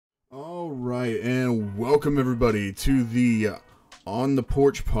right, and welcome everybody to the On The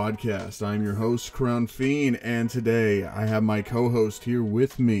Porch Podcast. I'm your host, Crown Fiend, and today I have my co-host here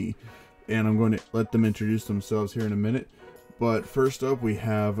with me, and I'm going to let them introduce themselves here in a minute. But first up, we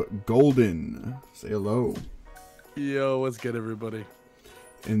have Golden. Say hello. Yo, what's good, everybody?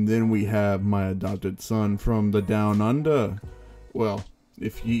 And then we have my adopted son from the Down Under. Well,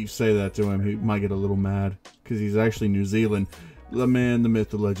 if you say that to him, he might get a little mad, because he's actually New Zealand. The man, the myth,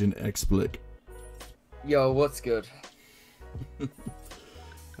 the legend, X-Blick. Yo, what's good?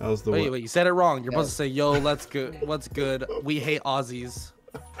 How's the wait, you said it wrong. You're supposed to say, yo, let's good. What's good? We hate Aussies.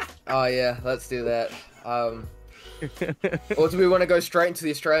 Oh, yeah, let's do that. Or do we want to go straight into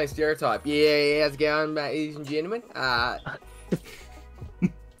the Australian stereotype? Yeah, how's it going, ladies and gentlemen? I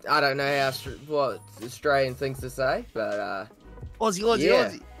don't know what Australian things to say, but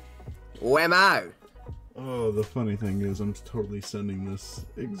Aussie. Whammo! Oh, the funny thing is, I'm totally sending this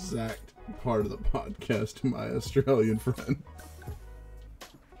exact part of the podcast to my Australian friend.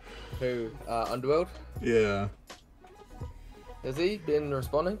 Who, Underworld? Yeah. Has he been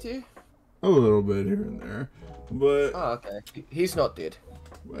responding to you? A little bit here and there, but... Oh, okay. He's not dead.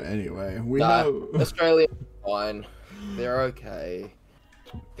 But anyway, we have... Australia, fine. They're okay.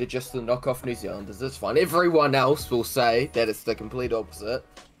 They're just the knockoff New Zealanders. It's fine. Everyone else will say that it's the complete opposite.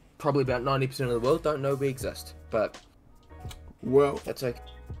 Probably about 90% of the world don't know we exist, but well, that's okay.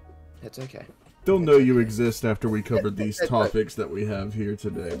 That's okay. They'll know you exist after we covered these topics that we have here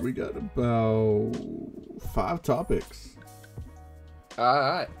today. We got about 5 topics.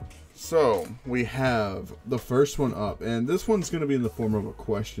 Alright. So, we have the first one up, and this one's going to be in the form of a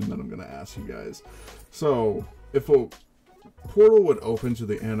question that I'm going to ask you guys. So, if a portal would open to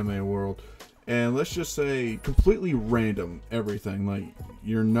the anime world, and let's just say completely random everything, like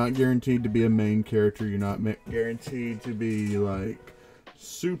you're not guaranteed to be a main character, you're not guaranteed to be like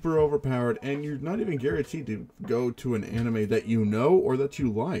super overpowered, and you're not even guaranteed to go to an anime that you know or that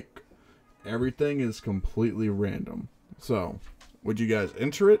you like. Everything is completely random. So, would you guys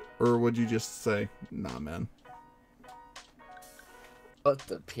enter it, or would you just say, nah, man? It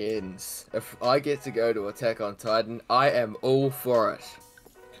depends. If I get to go to Attack on Titan, I am all for it.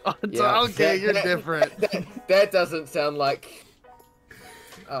 Yeah, okay, you're different. That doesn't sound like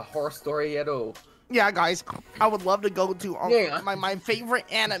a horror story at all. Yeah, guys, I would love to go to my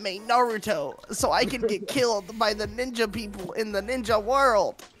favorite anime, Naruto, so I can get killed by the ninja people in the ninja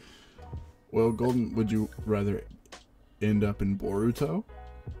world. Well, Golden, would you rather end up in Boruto?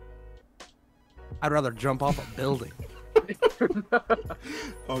 I'd rather jump off a building. Okay.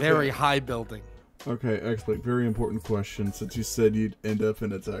 Very high building. Okay, excellent. Very important question, since you said you'd end up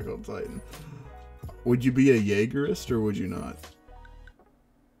in Attack on Titan. Would you be a Jaegerist, or would you not?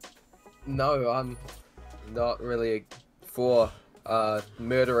 No, I'm not really for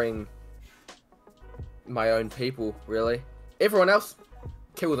murdering my own people, really. Everyone else,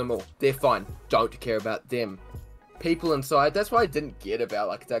 kill them all. They're fine. Don't care about them. People inside, that's why I didn't get about,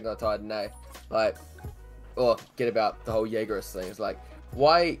 like, Attack on Titan, or get about the whole Jaegerist thing. It's like,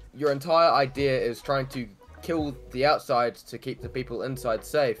 why your entire idea is trying to kill the outside to keep the people inside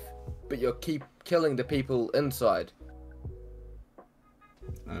safe, but you'll keep killing the people inside.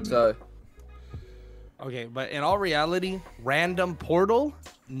 Okay, but in all reality, random portal,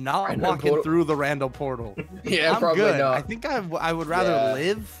 not walking through the random portal. Yeah, I'm probably good. not. I think I would rather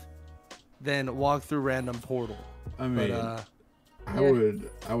live than walk through random portal. I mean,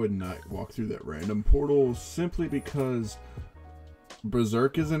 I would not walk through that random portal simply because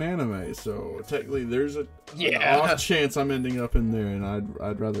Berserk is an anime, so technically there's an off chance I'm ending up in there, and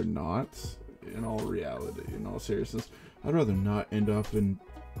I'd rather not. In all reality, in all seriousness, I'd rather not end up in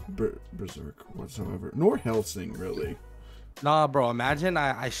Berserk whatsoever, nor Hellsing, really. Nah, bro, imagine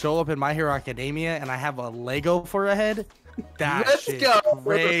I show up in My Hero Academia and I have a Lego for a head. That's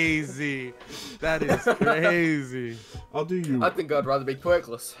crazy. That is crazy. I'll do you. I think I'd rather be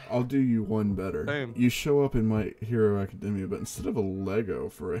quirkless. I'll do you one better. Same. You show up in My Hero Academia, but instead of a Lego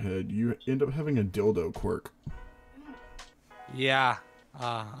for a head, you end up having a dildo quirk. Yeah,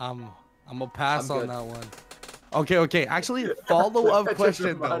 I'm gonna pass on that one. Okay. Actually, follow-up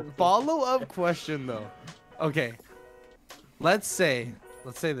question though. Okay, let's say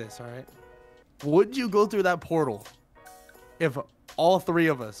this. All right. Would you go through that portal if all 3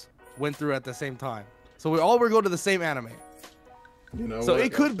 of us went through at the same time? So we all were going to the same anime. You know. So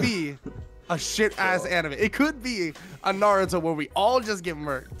it could be a shit ass anime. It could be a Naruto where we all just get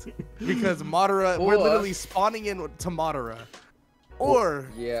murked because Madara. We're literally spawning in to Madara. Or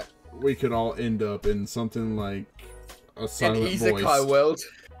we could all end up in something like a silent voice. An isekai world.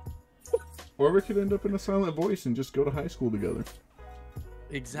 Or we could end up in a silent voice and just go to high school together.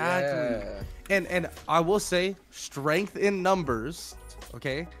 Exactly. Yeah. And I will say strength in numbers,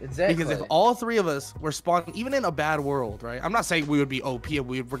 okay? Exactly. Because if all three of us were spawned, even in a bad world, right? I'm not saying we would be OP and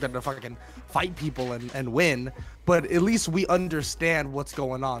we're gonna fucking fight people and win, but at least we understand what's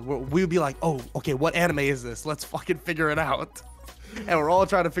going on. We'd be like, oh, okay, what anime is this? Let's fucking figure it out. And we're all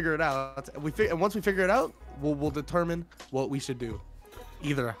trying to figure it out. And once we figure it out, we'll determine what we should do.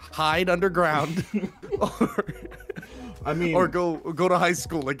 Either hide underground, or go to high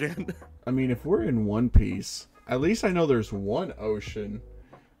school again. I mean, if we're in One Piece, at least I know there's one ocean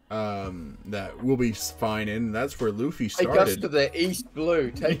that we'll be fine in. And that's where Luffy started. Take us to the East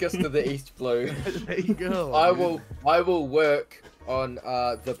Blue. Take us to the East Blue. There you go. I will work on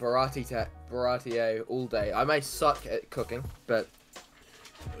the Baratier all day. I may suck at cooking, but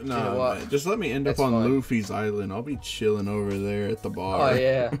No, you know what? man, just let me end That's up on fine. Luffy's island. I'll be chilling over there at the bar. Oh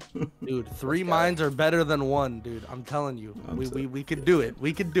yeah. Dude, three minds are better than one, dude. I'm telling you. We could do it.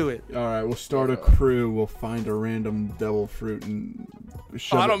 We could do it. All right, we'll start a crew. We'll find a random devil fruit and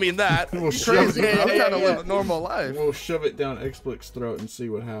shove I it. don't mean that. We'll You shove crazy. it- I'm yeah, trying to yeah. live a normal life. We'll shove it down Explic's throat and see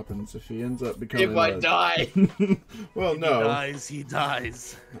what happens. If he ends up becoming If I die. well, He no. dies. He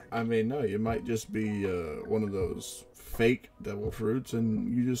dies. I mean, no. You might just be one of those fake devil fruits,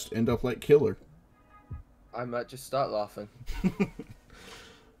 and you just end up like Killer. I might just start laughing.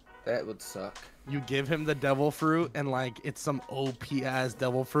 That would suck. You give him the devil fruit, and like it's some OP ass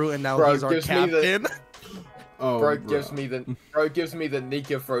devil fruit, and now Bro, he's our gives me the- captain. Oh, Bro gives me the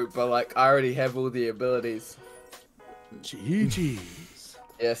Nika fruit, but like I already have all the abilities. GG's.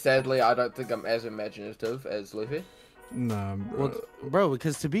 Yeah, sadly I don't think I'm as imaginative as Luffy. Nah, bro. Well, bro,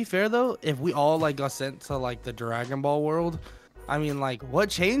 because to be fair though, if we all like got sent to like the Dragon Ball world, I mean, like, what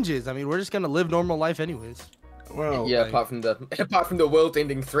changes? I mean, we're just gonna live normal life anyways. Well, Yeah, like- apart from the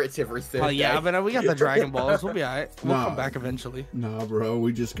world-ending threats every third Oh yeah, day. but we got the Dragon Balls. We'll be alright. We'll Nah. come back eventually. Nah, bro,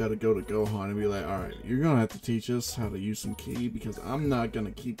 we just gotta go to Gohan and be like, alright, you're gonna have to teach us how to use some ki, because I'm not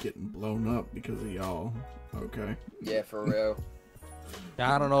gonna keep getting blown up because of y'all. Okay? Yeah, for real.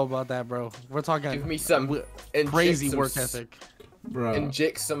 Yeah, I don't know about that, bro. We're talking Give me some crazy inject some work ethic. Bro.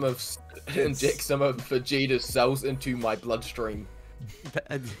 Inject some of Vegeta's cells into my bloodstream.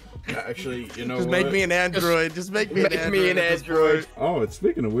 Actually, you know Just what? make me an android. Just make me an Make android. me an at this android. point. Oh, and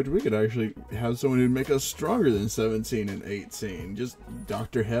speaking of which, we could actually have someone who'd make us stronger than 17 and 18. Just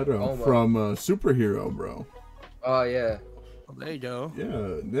Dr. Hero Oh, my. from Superhero, bro. Oh yeah. Well, there you go.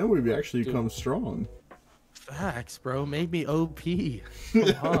 Yeah, then we'd actually become strong. Facts, bro. Made me OP.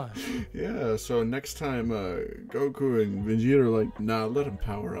 Come on. Yeah, so next time Goku and Vegeta are like, nah, let him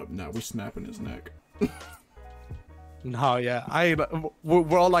power up. Nah, we snapping his neck. No, yeah.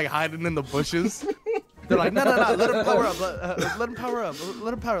 We're all like hiding in the bushes. They're like, no, let him power up. Let him power up.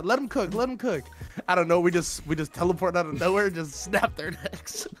 Let him power. Let him cook. Let him cook. I don't know. We just teleport out of nowhere and just snap their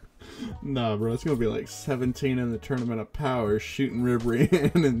necks. Nah, bro, it's gonna be like 17 in the Tournament of Power shooting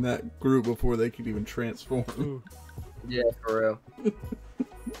Ribrian in that group before they could even transform. Yeah, for real.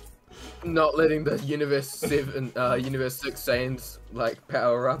 Not letting the Universe 6 Saiyans like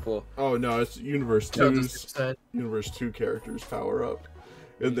power up or Oh no, it's Universe Super 2's Saiyan. Universe 2 characters power up.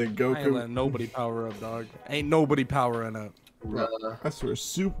 And then I ain't Goku, letting nobody power up, dog. Ain't nobody powering up. I swear,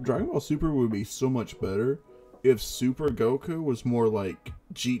 Dragon Ball Super would be so much better if Super Goku was more like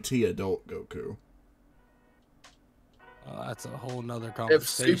GT adult Goku. That's a whole nother If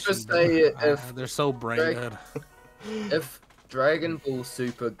conversation. Super bro. Saiyan, They're so brain dead. if Dragon Ball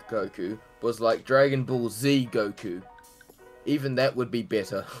Super Goku was like Dragon Ball Z Goku, even that would be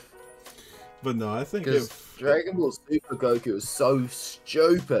better. But no, I think Because if Dragon Ball Super Goku is so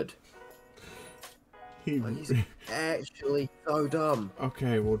stupid. he Like, he's actually so dumb.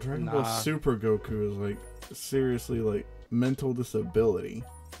 okay, well, Dragon Ball Nah. Super Goku is like seriously like mental disability.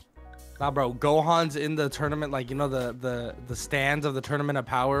 Nah, bro. Gohan's in the tournament, like, you know, the stands of the Tournament of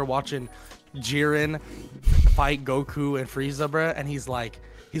Power, watching Jiren fight Goku and Frieza, bruh, and he's like,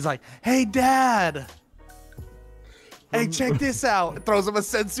 hey, Dad. Hey, check this out. Throws him a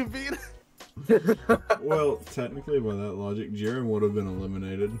sensu bean. Well, technically, by that logic, Jiren would have been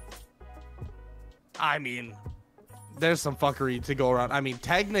eliminated. I mean, there's some fuckery to go around. I mean,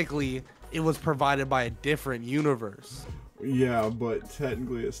 technically, it was provided by a different universe. Yeah, but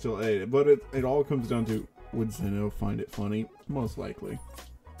technically it's still A. But it all comes down to, would Zeno find it funny? Most likely.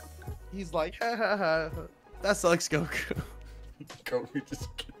 He's like, ha ha ha. That sucks, Goku. Goku just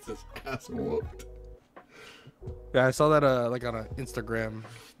gets his ass whooped. Yeah, I saw that like on Instagram.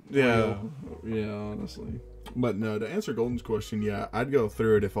 Yeah, yeah, honestly. But no, to answer Golden's question, yeah, I'd go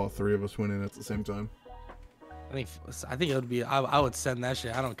through it if all three of us went in at the same time. I think it would be. I would send that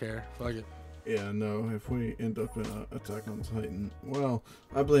shit. I don't care. Fuck it. Yeah, no, if we end up in a Attack on Titan, well,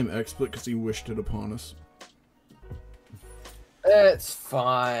 I blame XSplit because he wished it upon us. It's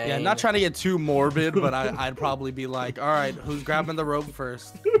fine. Yeah, not trying to get too morbid, but I'd probably be like, all right, who's grabbing the rope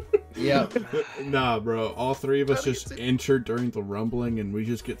first? Yep. Nah, bro, all three of us just entered during the rumbling and we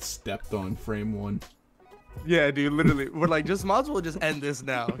just get stepped on frame one. Yeah, dude, literally. We're like, just might as well just end this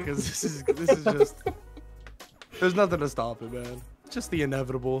now, because this is just... There's nothing to stop it, man. It's just the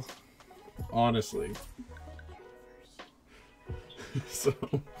inevitable. Honestly. So,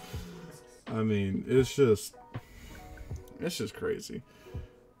 I mean, it's just crazy.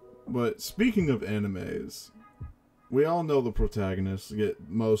 But speaking of animes, we all know the protagonists get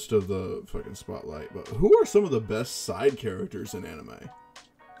most of the fucking spotlight, but who are some of the best side characters in anime?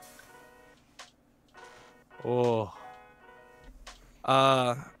 Oh.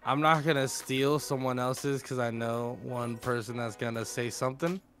 I'm not gonna steal someone else's because I know one person that's gonna say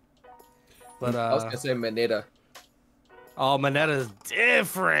something. But I was gonna say Mineta. Oh, Manetta's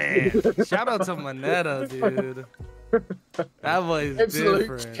different. Shout out to Manetta, dude. That boy's different.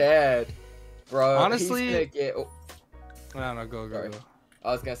 Absolute Chad, bro. Honestly, he's gonna get... I don't know. Go.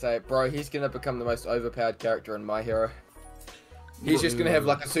 I was gonna say, bro, he's gonna become the most overpowered character in My Hero. He's just gonna have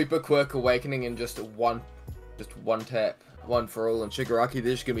like a super quirk awakening in just one tap, one for all. And Shigaraki,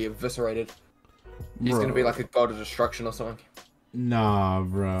 they're just gonna be eviscerated. He's gonna be like a god of destruction or something. Nah,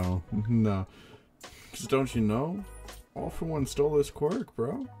 bro. No. Cause don't you know? All for One stole his quirk,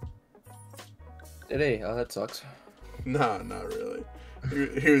 bro. Did he? Oh, that sucks. Nah, not really.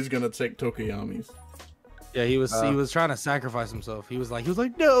 He was gonna take Tokiyami's. Yeah, he was trying to sacrifice himself. He was like,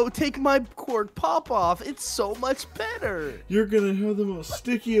 no, take my quirk, pop off. It's so much better. You're gonna have the most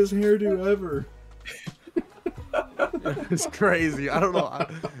stickiest hairdo ever. It's crazy. I don't know.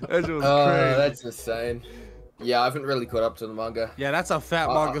 That was crazy. That's insane. Yeah, I haven't really caught up to the manga. Yeah, that's a fat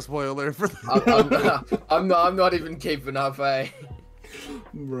manga spoiler for the... I'm not even keeping up, eh?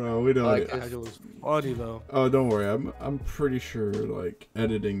 Bro, we don't. Like, It was funny though. Oh, don't worry. I'm pretty sure like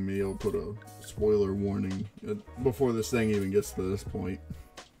editing me will put a spoiler warning before this thing even gets to this point.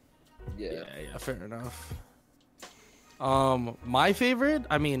 Yeah, fair enough. My favorite.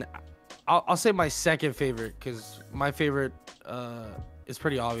 I mean, I'll say my second favorite because my favorite is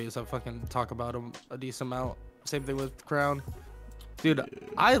pretty obvious. I fucking talk about him a decent amount. Same thing with Crown. Dude,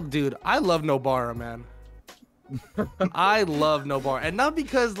 I love Nobara, man. I love Nobara, and not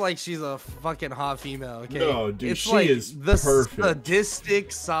because like she's a fucking hot female. Okay, no, dude, it's she like is the perfect.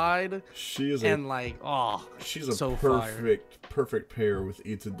 sadistic side. She is, and she's a so perfect pair with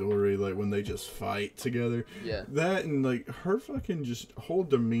Itadori. Like when they just fight together. Yeah. That and like her fucking just whole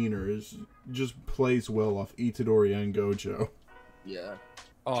demeanor just plays well off Itadori and Gojo. Yeah.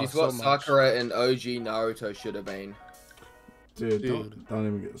 Oh, she's what Sakura and OG Naruto should have been. Dude. Don't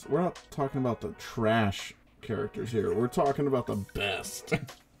even get us. We're not talking about the trash characters here. We're talking about the best.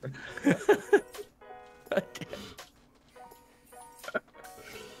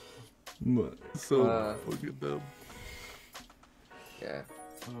 So fucking dumb. Yeah.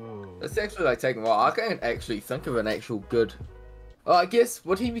 Oh. It's actually like taking a while. I can't actually think of an actual good. Oh, I guess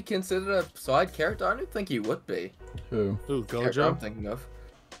would he be considered a side character? I don't think he would be. Who? Character I'm Gojo? thinking of.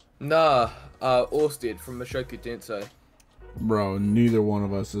 Nah, Orsted from Mushoku Tensei. Bro, neither one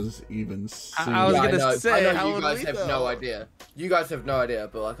of us has even seen. I was gonna say, I know how you would guys we have know? no idea. You guys have no idea,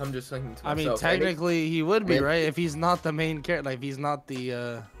 but like I'm just thinking to myself. I mean, technically he would be, Maybe- right? If he's not the main character, like if he's not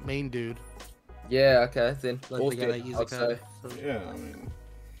the main dude. Yeah, okay, then Like the guy that Orsted, he's I'd say. Yeah, I mean,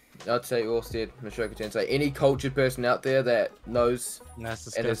 I'd say Orsted, Mushoku Tensei. Any cultured person out there that knows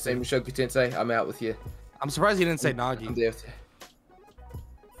That's and has seen disgusting. Mushoku Tensei, I'm out with you. I'm surprised he didn't say I'm Nagi. there.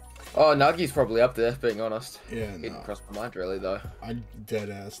 Oh, Nagi's probably up there, being honest. yeah, Didn't no. cross my mind really though. I dead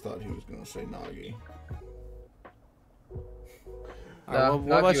ass thought he was gonna say Nagi. Nah, what Nagi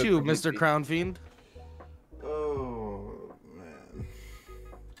about would you, probably Mr. be- Crown Fiend? Oh man,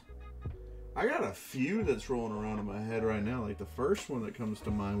 I got a few that's rolling around in my head right now. Like the first one that comes to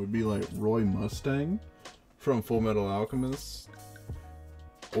mind would be like Roy Mustang from Full Metal Alchemist,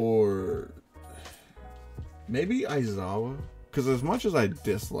 or maybe Aizawa. Because as much as I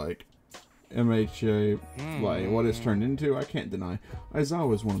dislike MHA, like what it's turned into, I can't deny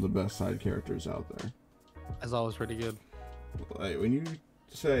Aizawa is one of the best side characters out there. As always, pretty good. Like when you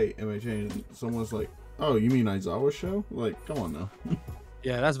say MHA and someone's like, "Oh, you mean Aizawa show?" Like, come on now.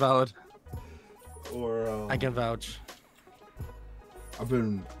 Yeah, that's valid. Or I can vouch. I've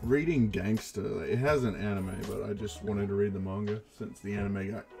been reading Gangsta. It has an anime, but I just wanted to read the manga since the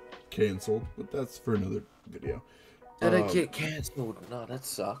anime got canceled. But that's for another video. Did it get cancelled? No, that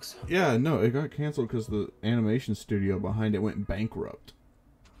sucks. Yeah, no, it got canceled because the animation studio behind it went bankrupt.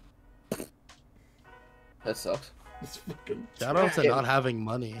 That sucks. It's fucking Shout out to not having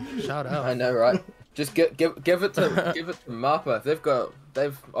money. Shout out. I know, right? Just give it to Mappa.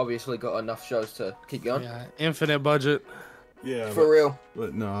 They've obviously got enough shows to keep going. Yeah, infinite budget. Yeah, For real.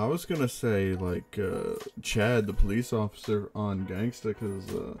 But no, I was gonna say like Chad, the police officer on Gangsta, because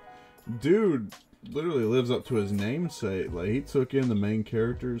dude literally lives up to his namesake. Like, he took in the main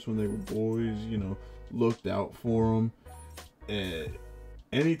characters when they were boys, you know, looked out for them, and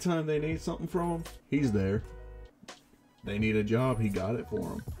anytime they need something from him, he's there. They need a job, he got it for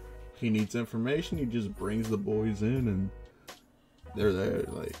them. He needs information, he just brings the boys in and they're there.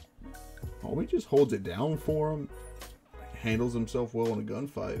 Like, homie just holds it down for him, handles himself well in a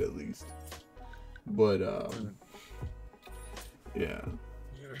gunfight at least. But yeah,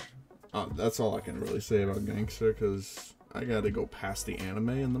 that's all I can really say about Gangsta, because I gotta go past the anime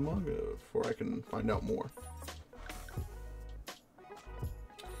and the manga before I can find out more.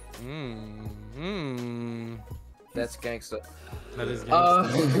 That's Gangsta. That is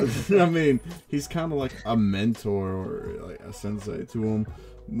Gangsta. I mean, he's kind of like a mentor or like a sensei to him,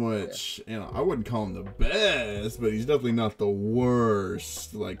 which, you know, I wouldn't call him the best, but he's definitely not the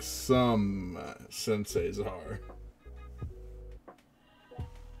worst like some senseis are.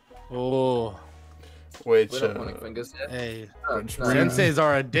 Oh. Which, hey, no. senseis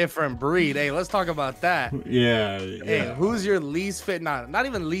are a different breed. Hey, let's talk about that. Yeah. Hey, who's your least fit? Not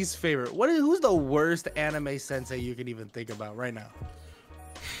even least favorite. Who's the worst anime sensei you can even think about right now?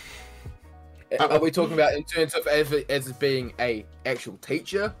 Are we talking about in terms of as being a actual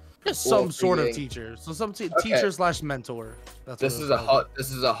teacher? Just some sort of teacher. So some teacher slash mentor. This is a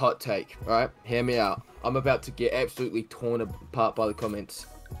hot take. All right, hear me out. I'm about to get absolutely torn apart by the comments.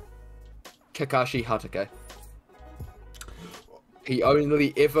 Kakashi Hatake. He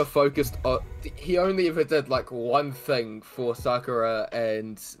only ever did like one thing for Sakura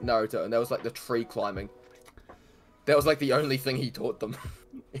and Naruto, and that was like the tree climbing. That was like the only thing he taught them.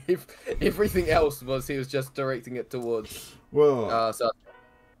 If everything else was, he was just directing it towards. Well,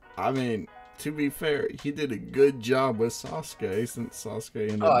 I mean, to be fair, he did a good job with Sasuke, since Sasuke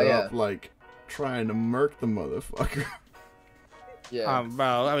ended up like trying to murk the motherfucker. Yeah.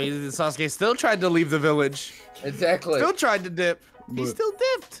 Well, I mean, Sasuke still tried to leave the village. Exactly. Still tried to dip. He still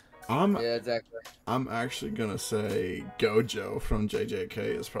dipped. Yeah, exactly. I'm actually gonna say Gojo from JJK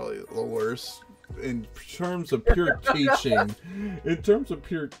is probably the worst in terms of pure teaching. In terms of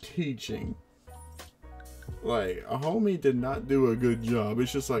pure teaching, like, a homie did not do a good job.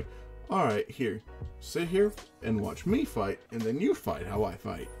 It's just like, all right, here, sit here and watch me fight, and then you fight how I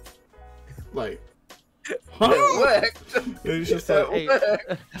fight. Like. Huh? It worked. It's just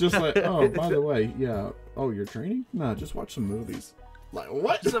like, oh, by the way, yeah. Oh, you're training? Nah, just watch some movies. Like,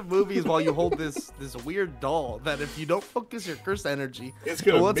 what? Some movies while you hold this weird doll that if you don't focus your curse energy, it's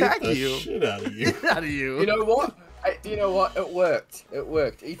gonna attack the you. Shit out of you. Out of you. You know what? You know what? It worked. It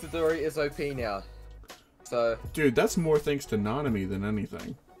worked. Itadori is OP now. So. Dude, that's more thanks to Nanami than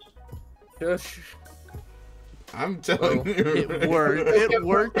anything. I'm telling you. It worked. It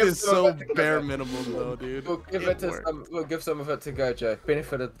worked is so bare minimum though, dude. We'll give some of it to Gojo.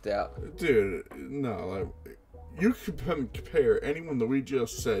 Benefit of the doubt. Dude, no, like, you could compare anyone that we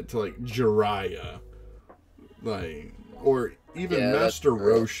just said to like Jiraiya, like, or even Master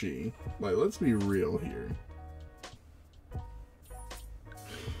Roshi. Like, let's be real here.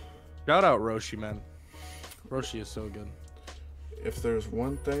 Shout out Roshi, man. Roshi is so good. If there's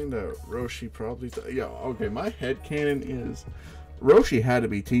one thing that Roshi probably... okay, my headcanon is Roshi had to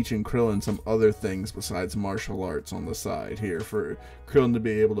be teaching Krillin some other things besides martial arts on the side here for Krillin to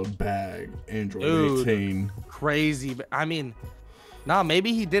be able to bag Android 18. Crazy. I mean, nah,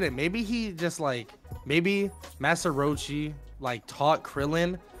 maybe he didn't. Maybe he just like... Maybe Master Roshi like taught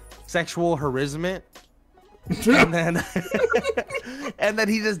Krillin sexual harassment. And then... and then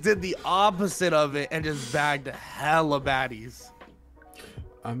he just did the opposite of it and just bagged hella baddies.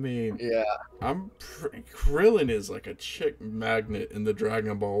 I mean, yeah, Krillin is like a chick magnet in the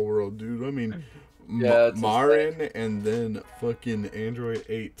Dragon Ball world, dude. I mean, Marin and then fucking Android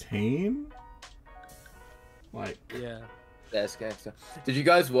 18. Like, yeah, that's gangster. Did you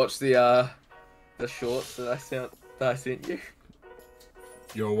guys watch the shorts that I sent you?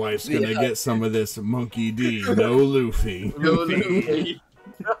 Your wife's gonna get some of this Monkey D, no Luffy. No Luffy.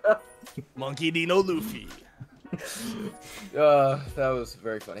 Monkey D, no Luffy. That was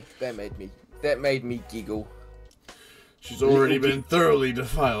very funny. That made me giggle. She's already been thoroughly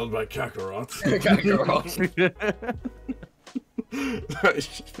defiled by Kakarot.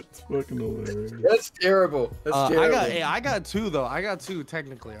 It's fucking hilarious. That's terrible. That's terrible. I got two though. I got two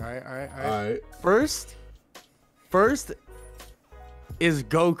technically. All right. First is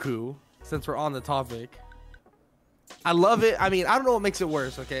Goku. Since we're on the topic, I love it. I mean, I don't know what makes it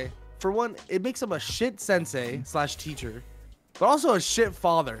worse, okay? For one, it makes him a shit sensei / teacher, but also a shit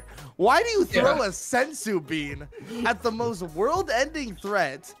father. Why do you throw a sensu bean at the most world-ending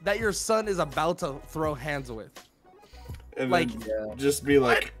threat that your son is about to throw hands with? And like, just be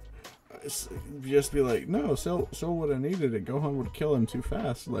like, no, so would have needed it. Gohan would kill him too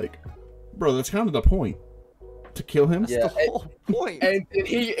fast. Like, bro, that's kind of the point. To kill him? That's the whole point. And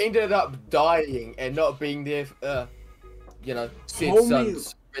he ended up dying and not being there, Sid's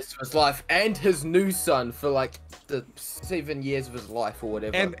son's rest of his life and his new son for like the 7 years of his life or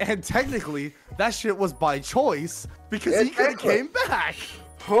whatever. And technically, that shit was by choice because he could have came back.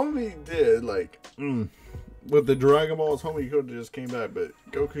 Homie did, like, with the Dragon Balls, homie could have just came back, but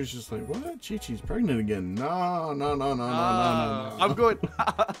Goku's just like, what? Chi-Chi's pregnant again? No. I'm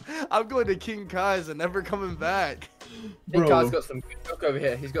going to King Kai's and never coming back. King Kai's got some good milk over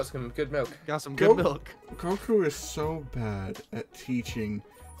here. He's got some good milk. Got some good milk. Goku is so bad at teaching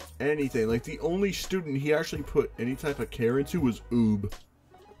anything. Like, the only student he actually put any type of care into was Oob.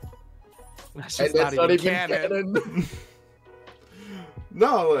 That's just not even canon.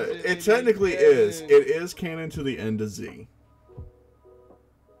 No, it technically is. It is canon to the end of Z.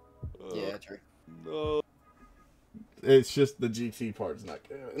 Yeah, true. No. It's just the GT part's not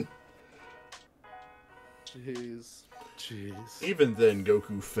canon. Jeez. Even then,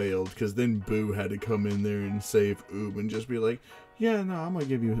 Goku failed, because then Boo had to come in there and save Oob and just be like, yeah, no, I'm going to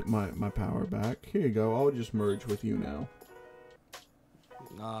give you my power back. Here you go. I'll just merge with you now.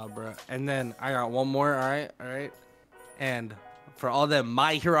 Nah, bro. And then I got one more, alright? And for all them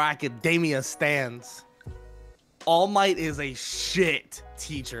My Hero Academia stands, All Might is a shit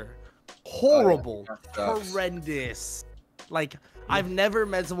teacher. Horrible. Horrendous. Like, I've never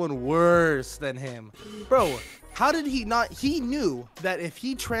met someone worse than him. Bro, how did he not? He knew that if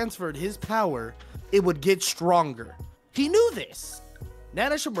he transferred his power, it would get stronger. He knew this.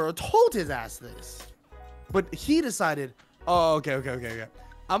 Nana Shimura told his ass this. But he decided, oh, okay.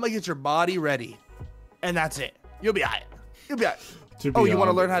 I'm gonna get your body ready. And that's it. You'll be alright. Oh, you want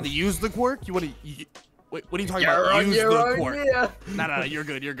to learn how to use the quirk? You want to? Wait, what are you talking about? Use the quirk? Yeah. No, you're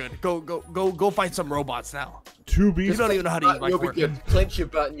good. Go fight some robots now. You don't even know how to use my quirk. You'll be good. Clench your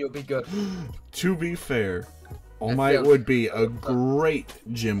button, you'll be good. To be fair, All Might would be a great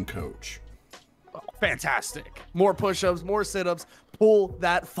gym coach. Oh, fantastic. More push-ups, more sit-ups. Pull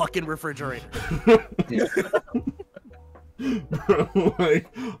that fucking refrigerator. Bro, like,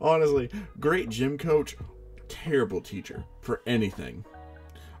 honestly, great gym coach, terrible teacher for anything.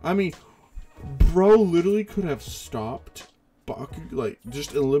 I mean, bro literally could have stopped Bakugo, like,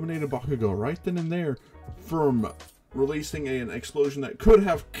 just eliminated Bakugo right then and there from releasing an explosion that could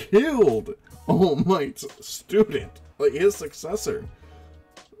have killed All Might's student, like his successor.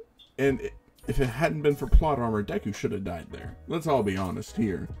 And if it hadn't been for plot armor, Deku should have died there. Let's all be honest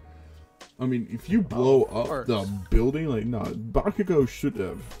here. I mean, if you blow up the building, like, no, Bakugo should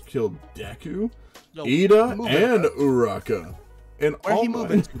have killed Deku, Ida, and Uraka. And where he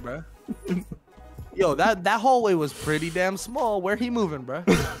moving to, bro? Yo, that hallway was pretty damn small. Where he moving, bro?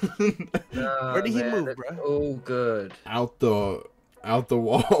 Where did he move, bro? Oh, good. Out the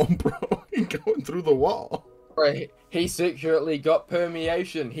wall, bro. He going through the wall. Right. He secretly got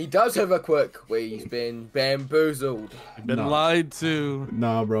permeation. He does have a quirk where he's been bamboozled. Been lied to.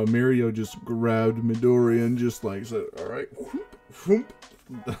 Nah, bro. Mirio just grabbed Midori and just like said, all right, whoop,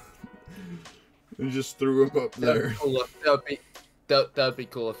 and just threw him up there. That'd be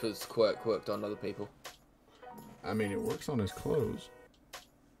cool if his quirk worked on other people. I mean, it works on his clothes.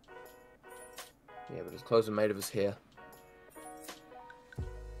 Yeah, but his clothes are made of his hair.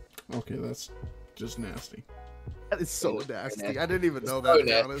 Okay, that's just nasty. That is so nasty. I didn't even know that, to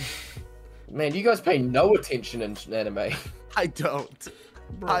be honest. Man, you guys pay no attention in anime. I don't.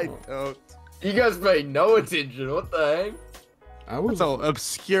 Bro. I don't. You guys pay no attention. What the heck? That's an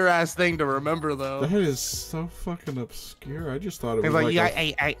obscure ass thing to remember, though. That is so fucking obscure. I just thought it was like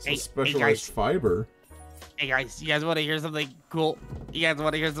a specialized fiber. Hey guys, you guys want to hear something cool? Yeah,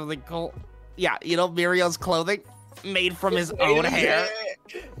 you know Mirio's clothing made from his own hair.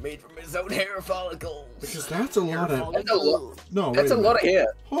 Made from his own hair follicles. Because that's a lot of. That's a lot. No, that's a lot of hair.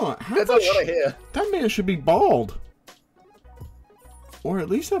 Hold on. That's a lot of hair. That man should be bald, or at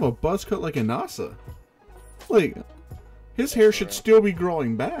least have a buzz cut like a NASA. Like, his hair should still be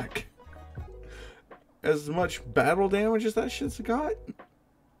growing back. As much battle damage as that shit's got,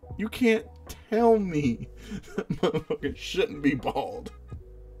 you can't tell me that motherfucker shouldn't be bald.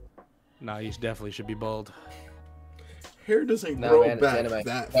 Nah, he definitely should be bald. Hair doesn't grow back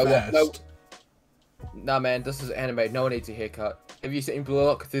that fast. Nah, man, this is anime. No one needs a haircut. Have you seen Blue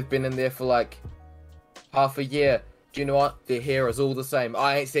Lock? They've been in there for like half a year. Do you know what? Their hair is all the same.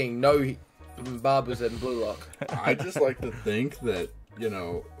 I ain't seeing no barbers in Blue Lock. I just like to think that, you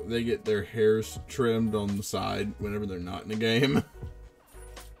know, they get their hairs trimmed on the side whenever they're not in the game.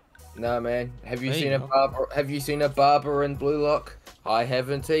 No, man. Have you seen a barber? Have you seen a barber in Blue Lock? I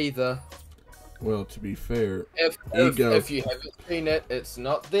haven't either. Well, to be fair, If you haven't seen it, it's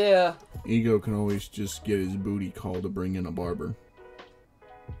not there. Ego can always just get his booty call to bring in a barber.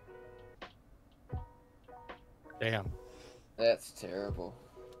 Damn. That's terrible.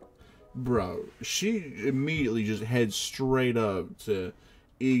 Bro, she immediately just heads straight up to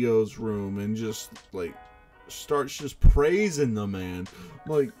Ego's room and just, like, starts just praising the man.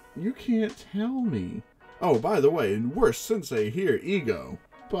 Like, you can't tell me. Oh, by the way, worst Sensei here, Ego.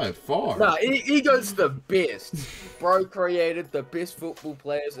 By far. Nah, Ego's the best. Bro created the best football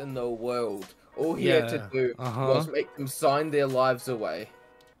players in the world. All he had to do was make them sign their lives away.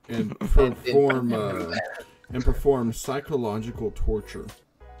 And perform psychological torture.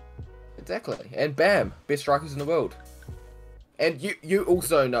 Exactly. And bam, best strikers in the world. And you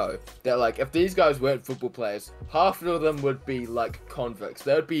also know that, like, if these guys weren't football players, half of them would be, like, convicts.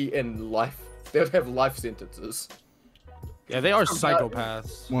 They would be in life. They would have life sentences. Yeah, they are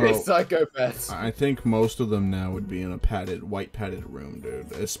psychopaths. Well, they're psychopaths. I think most of them now would be in a white padded room,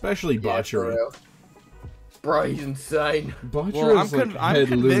 dude. Especially Bachira. Bro, he's insane. Well, I'm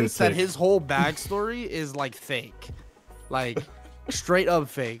convinced that his whole backstory is, like, fake. Like, straight up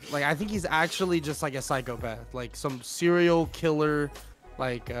fake. Like, I think he's actually just, like, a psychopath. Like, some serial killer,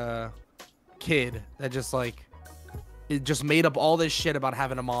 like, kid that just, like, it just made up all this shit about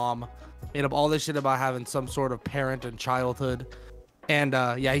having a mom. Made up all this shit about having some sort of parent in childhood. And,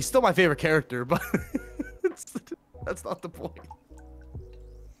 yeah, he's still my favorite character, but that's not the point.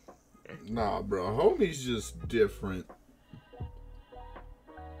 Nah, bro. Homie's just different.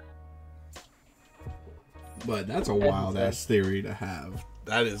 But that's a wild-ass theory to have.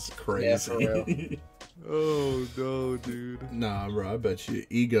 That is crazy. Yeah, for real. Oh, no, dude. Nah, bro. I bet you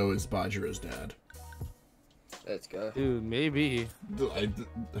Ego is Bajira's dad. Let's go. Dude, maybe.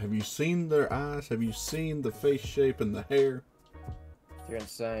 Have you seen their eyes? Have you seen the face shape and the hair? You're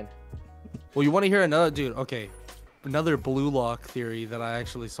insane. Well, you want to hear another, dude? Okay. Another Blue Lock theory that I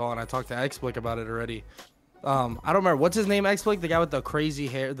actually saw, and I talked to Xblick about it already. I don't remember. What's his name, Xblick? The guy with the crazy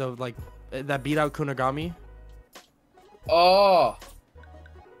hair, the, like, that beat out Kunigami? Oh!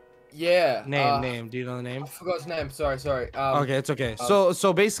 Yeah. Name. Do you know the name? I forgot his name. Sorry. Okay, it's okay.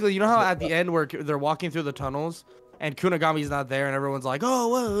 So basically, you know how at the end where they're walking through the tunnels and Kunigami's not there and everyone's like, oh,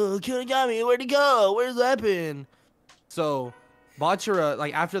 whoa, Kunigami, where'd he go? Where's that been? So Bachira,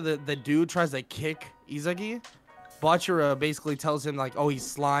 like, after the dude tries to kick Izagi, Bachira basically tells him, like, oh, he's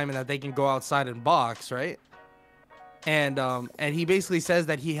slime and that they can go outside and box, right? And he basically says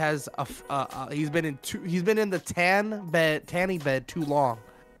that he has he's been in the tanning bed too long.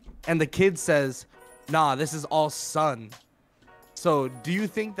 And the kid says, nah, this is all sun. So do you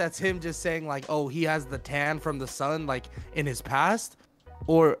think that's him just saying, like, oh, he has the tan from the sun, like, in his past?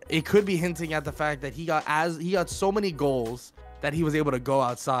 Or it could be hinting at the fact that he got so many goals that he was able to go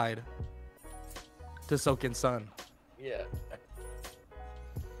outside to soak in sun. Yeah.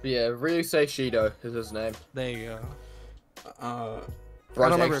 Yeah, Ryusei Shido is his name. There you go. I Bro,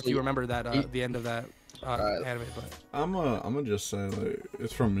 don't remember if you remember that, the end of that Right. anime, but I'm gonna just say, like,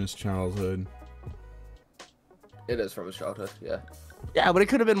 it's from his childhood. It is from his childhood, yeah. Yeah, but it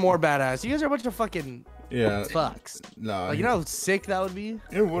could have been more badass. You guys are a bunch of fucking fucks. No, like, you know how sick that would be?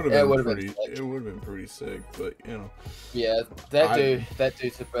 It would have been pretty. It would have been pretty sick, but you know. Yeah, that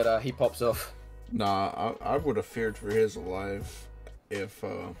dude's a bit. He pops off. Nah, I would have feared for his life if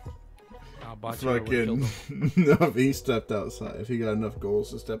fucking if he stepped outside. If he got enough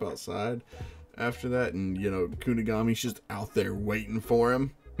goals to step outside after that, and you know Kunigami's just out there waiting for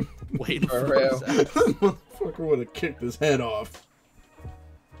him. Waiting for real. That motherfucker would have kicked his head off.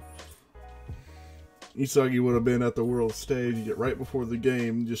 Isagi would have been at the world stage right before the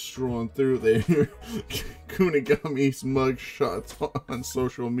game, just strolling through there. Kunigami's mug shots on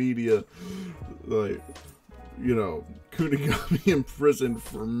social media, like, you know, Kunigami in prison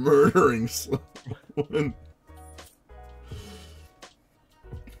for murdering someone.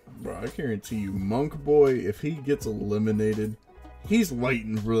 Bro, I guarantee you, Monk Boy, if he gets eliminated, he's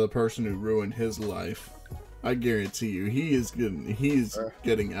waiting for the person who ruined his life. I guarantee you, he is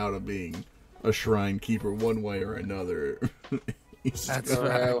getting out of being a shrine keeper one way or another. That's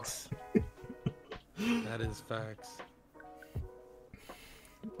facts. That is facts.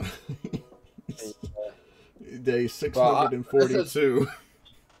 Day 642.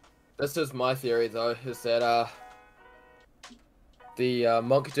 This is my theory, though, is that the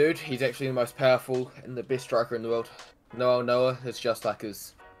monk dude, he's actually the most powerful and the best striker in the world. Noah is just like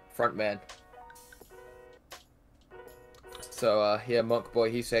his front man. So, yeah, Monk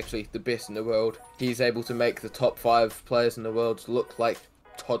Boy, he's actually the best in the world. He's able to make the top 5 players in the world look like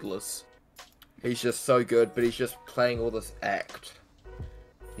toddlers. He's just so good, but he's just playing all this act.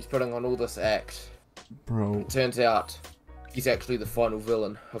 He's putting on all this act. Bro. It turns out, he's actually the final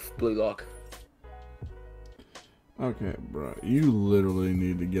villain of Blue Lock. Okay, bro. You literally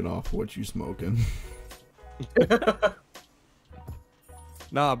need to get off what you smoking.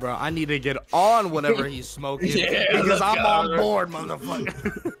 Nah, bro, I need to get on whatever he's smoking. Yeah, because I'm go. on board,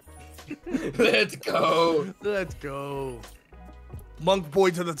 motherfucker. Let's go. Let's go. Monk Boy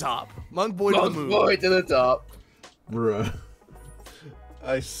to the top. Monk Boy to the moon. Monk Boy to the top. Bruh.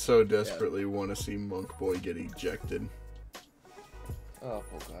 I so desperately want to see Monk Boy get ejected. Oh,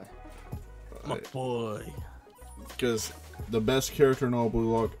 poor guy. Monk Boy. Because the best character in all Blue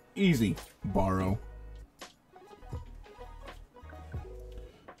Lock, easy, Borrow.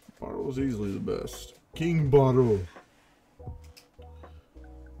 Borrow's easily the best. King Borrow.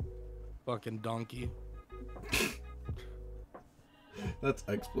 Fucking donkey. That's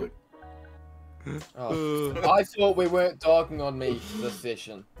explicit. Oh. I thought we weren't dogging on me this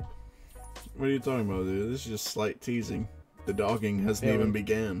session. What are you talking about, dude? This is just slight teasing. The dogging hasn't even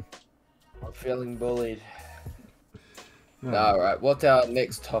began. I'm feeling bullied. No. Alright, what's our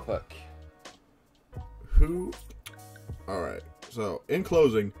next topic? Who? Alright, so in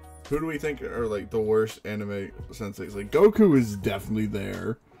closing, who do we think are like the worst anime senseis? Like Goku is definitely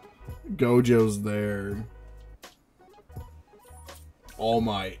there. Gojo's there. All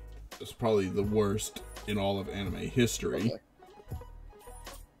Might is probably the worst in all of anime history. Okay.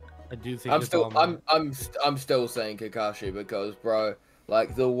 I do think I'm still saying Kakashi because, bro,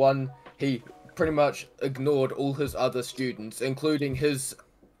 like the one he pretty much ignored all his other students, including his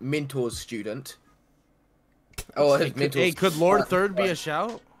mentor's student. Oh, his mentor's. Hey, could Lord Third be a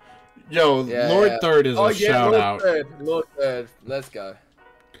shout? Yo, Yeah, Lord Third is a shout out. Lord Third, let's go.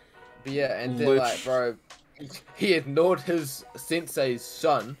 But yeah, and then like, bro, he ignored his sensei's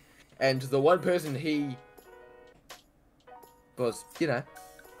son, and the one person he was, you know,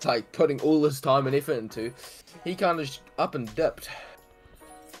 like putting all his time and effort into, he kind of up and dipped.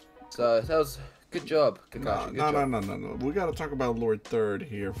 So that was good job, Kakashi. No. We gotta talk about Lord Third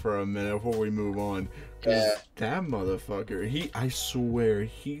here for a minute before we move on. Cause that motherfucker, I swear,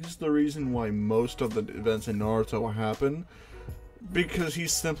 he's the reason why most of the events in Naruto happen. Because he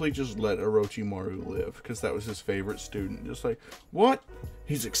simply just let Orochimaru live. Because that was his favorite student. Just like, what?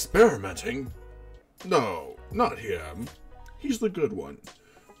 He's experimenting? No, not him. He's the good one.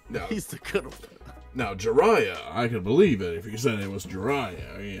 No. He's the good one. Now, Jiraiya, I could believe it if you said it was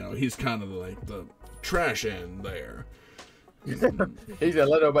Jiraiya. You know, he's kind of like the trash end there. He's a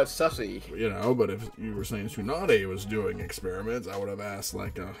little bit sussy. You know, but if you were saying Tsunade was doing experiments, I would have asked,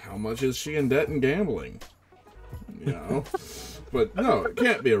 like, how much is she in debt and gambling? You know? But no, it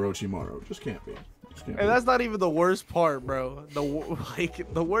can't be Orochimaru. Just can't be. And that's not even the worst part, bro.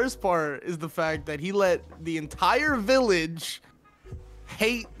 The worst part is the fact that he let the entire village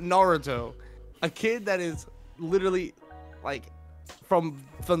hate Naruto. A kid that is literally like from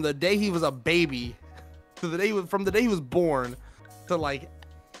the day he was a baby to the day from the day he was born to like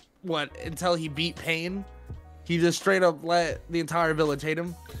what until he beat Pain, he just straight up let the entire village hate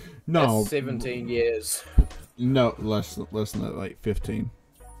him. No, that's 17 years. No, less than that, like 15.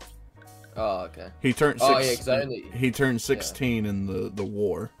 Oh, okay. He turned he turned 16 in the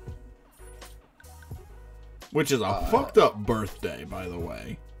war. Which is a fucked up birthday, by the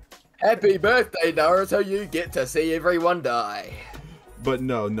way. Happy birthday, Naruto, you get to see everyone die. But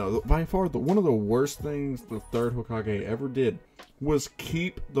no, by far one of the worst things the third Hokage ever did was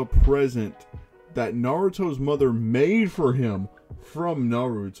keep the present that Naruto's mother made for him from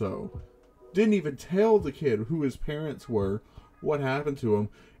Naruto. Didn't even tell the kid who his parents were, what happened to him,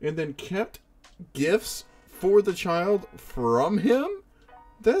 and then kept gifts for the child from him?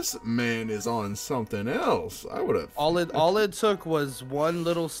 This man is on something else. I would have. All it took was one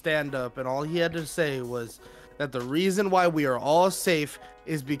little stand up, and all he had to say was that the reason why we are all safe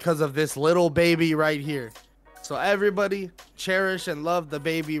is because of this little baby right here. So everybody cherish and love the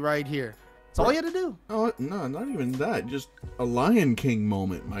baby right here. That's all you had to do. Oh no, not even that. Just a Lion King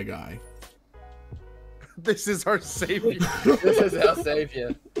moment, my guy. This is our savior. This is our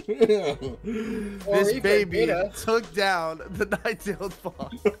savior. Yeah. This baby took down the nine-tailed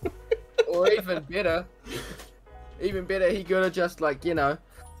fox. Or even better, he could have just like, you know,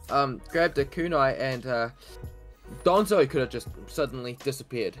 grabbed a kunai and Donzo could have just suddenly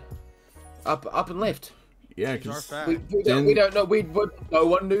disappeared. Up and left. Yeah, These are because facts. We don't know. No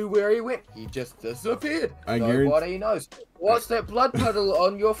one knew where he went. He just disappeared. Nobody knows. What's that blood puddle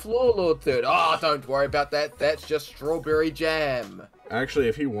on your floor, Lord Third? Oh, don't worry about that. That's just strawberry jam. Actually,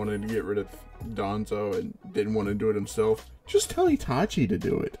 if he wanted to get rid of Danzo and didn't want to do it himself, just tell Itachi to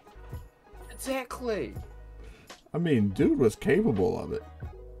do it. Exactly. I mean, dude was capable of it.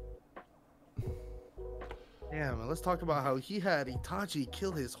 Yeah, man, let's talk about how he had Itachi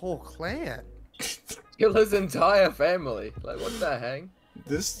kill his whole clan. Kill his entire family. Like, what the heck?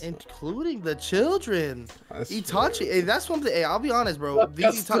 Including the children. Itachi, hey, that's one thing. Hey, I'll be honest, bro.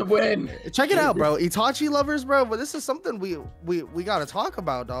 Just to win. Check it out, bro. Itachi lovers, bro. But this is something we gotta talk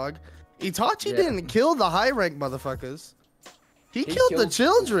about, dog. Itachi didn't kill the high rank motherfuckers. He killed the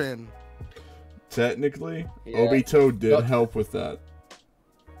children. Technically, Obito did help with that.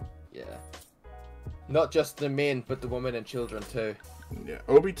 Yeah. Not just the men, but the women and children too. Yeah,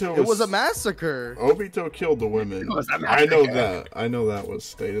 Obito. It was a massacre. Obito killed the women. I know that. I know that was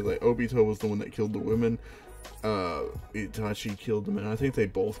stated. Like Obito was the one that killed the women. Itachi killed them, and I think they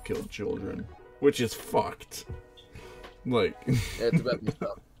both killed children, which is fucked. Like, it's about to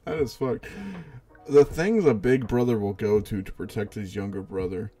stop. That is fucked. The things a big brother will go to protect his younger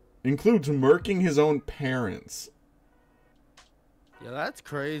brother includes murking his own parents. Yeah, that's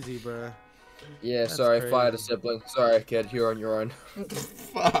crazy, bro. Yeah, That's sorry, crazy. fired a sibling. Sorry, kid, you're on your own.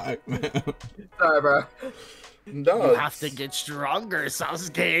 Fuck, man. Sorry, bro. No, You have to get stronger,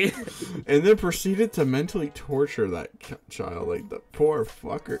 Sasuke. And then proceeded to mentally torture that child, like the poor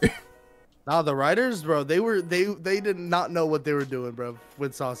fucker. Nah, the writers, bro, they did not know what they were doing, bro,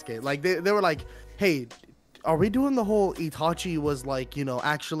 with Sasuke. Like they were like, hey, are we doing the whole Itachi was like, you know,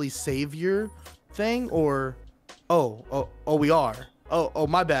 actually savior thing, or oh we are. Oh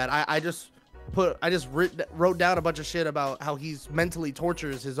my bad. I just wrote down a bunch of shit about how he's mentally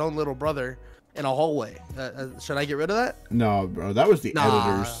tortures his own little brother in a hallway. Should I get rid of that? No, bro, that was the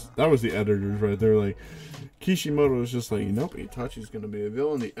editors. That was the editors right there. Like, Kishimoto was just like, nope, Itachi's gonna be a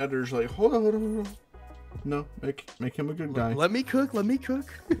villain. The editors like, hold on. No, make him a good guy. Let me cook.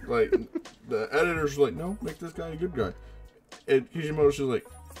 Like, the editors were like, no, make this guy a good guy. And Kishimoto's just like,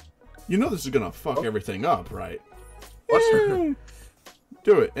 you know this is gonna fuck everything up, right? Yeah.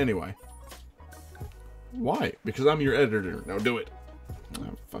 Do it anyway. Why? Because I'm your editor. Now do it.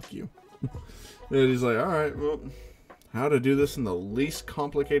 Oh, fuck you. And he's like, alright, well, how to do this in the least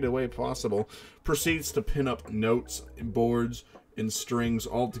complicated way possible. Proceeds to pin up notes, boards, and strings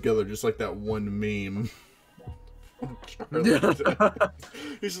all together, just like that one meme.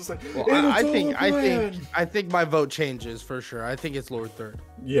 He's just like, well, I think my vote changes for sure. I think it's Lord Third.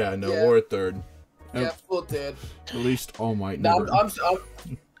 Yeah, no, Lord Third. Yeah, Lord Third. At least All Might No, never.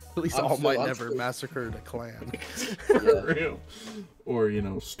 At least All Might never massacred a clan. For real. Or, you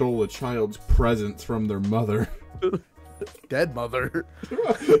know, stole a child's presents from their mother. Dead mother.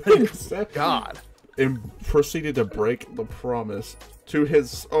 God. And proceeded to break the promise to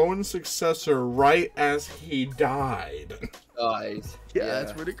his own successor right as he died. Nice. Yeah,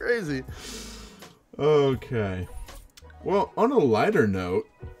 that's pretty crazy. Okay. Well, on a lighter note,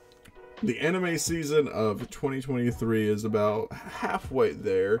 the anime season of 2023 is about halfway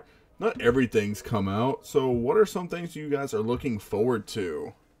there. Not everything's come out, so what are some things you guys are looking forward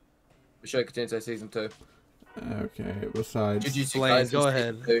to? Mushoku Tensei Season 2. Okay, besides... Jujutsu Blaine, Kaisen go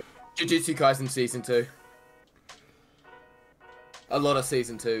ahead. Season 2. Jujutsu Kaisen Season 2. A lot of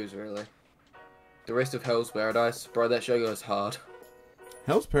Season 2s, really. The rest of Hell's Paradise. Bro, that show goes hard.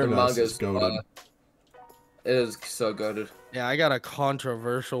 Hell's Paradise is goated. It is so goated. Yeah, I got a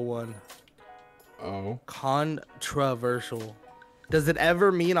controversial one. Oh. Controversial. Does it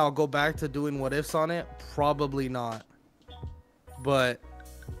ever mean I'll go back to doing what ifs on it? Probably not. But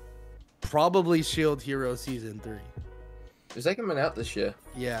probably Shield Hero Season 3. Is that coming out this year?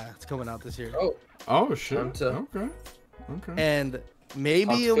 Yeah, it's coming out this year. Oh shit. Okay. And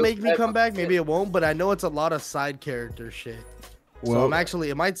maybe it'll make me come back, maybe it won't, but I know it's a lot of side character shit. Well, so I'm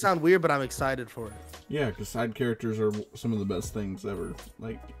actually, it might sound weird, but I'm excited for it. Yeah, because side characters are some of the best things ever.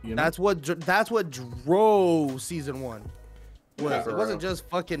 Like, you know. That's what drove Season 1. Yeah, It wasn't just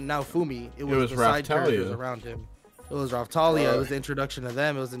fucking Naofumi. It was the side Raftalia. characters around him. It was Raftalia. It was the introduction of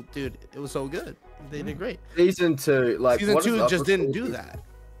them. It was, dude, it was so good. They did great. Season 2, like Season what 2 is just up didn't with do all that.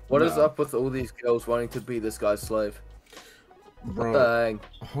 What is up with all these girls wanting to be this guy's slave? Bro,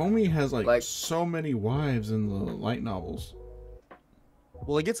 homie has like so many wives in the light novels.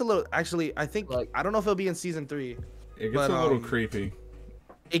 Well, it gets a little. Actually, I think I don't know if it'll be in Season 3. It gets a little creepy.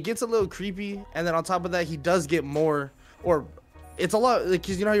 It gets a little creepy, and then on top of that, he does get more. Or it's a lot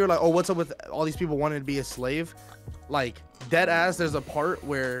because you know how you're like, oh, what's up with all these people wanting to be a slave? Like dead ass. There's a part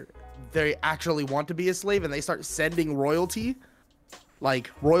where they actually want to be a slave, and they start sending royalty,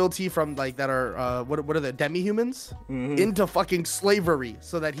 like royalty from like that are what are the demi-humans into fucking slavery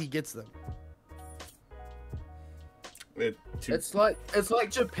so that he gets them. It's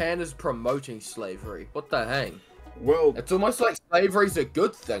like Japan is promoting slavery. What the hang? Well, it's almost like slavery's a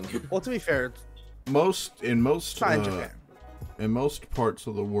good thing. Well, to be fair, in most Japan. In most parts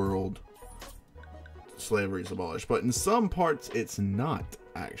of the world, slavery is abolished, but in some parts it's not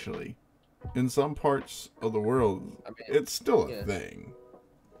actually. In some parts of the world, I mean, it's still a thing.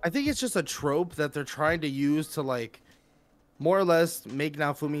 I think it's just a trope that they're trying to use to like more or less make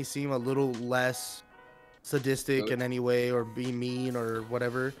Naofumi seem a little less sadistic in any way or be mean or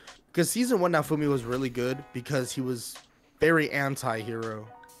whatever. Because season 1 Naofumi was really good because he was very anti-hero.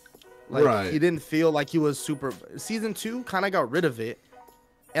 Like he didn't feel like he was super. Season 2 kind of got rid of it,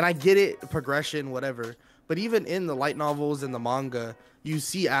 and I get it, progression, whatever. But even in the light novels and the manga, you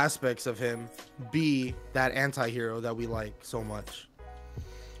see aspects of him be that anti-hero that we like so much.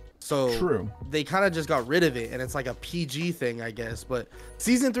 So they kind of just got rid of it, and it's like a PG thing, I guess. But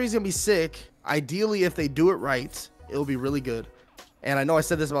season 3 is gonna be sick. Ideally, if they do it right, it'll be really good. And I know I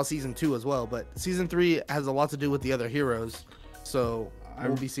said this about season 2 as well, but season 3 has a lot to do with the other heroes. So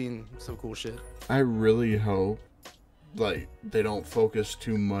we'll be seeing some cool shit. I really hope like they don't focus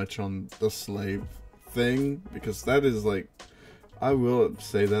too much on the slave thing, because that is like, I will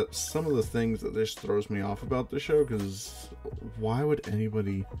say that some of the things that just throws me off about the show, because why would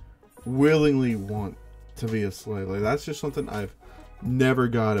anybody willingly want to be a slave? Like, that's just something I've never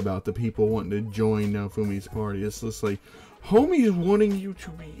got about the people wanting to join Naofumi's party. It's just like, homie's wanting you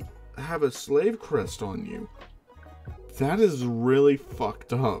to have a slave crest on you. That is really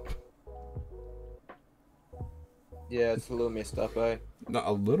fucked up. Yeah, it's a little messed up, eh? Not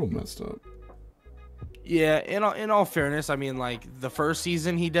a little messed up. Yeah, in all fairness, I mean, like, the first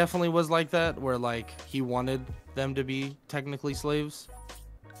season, he definitely was like that, where, like, he wanted them to be technically slaves.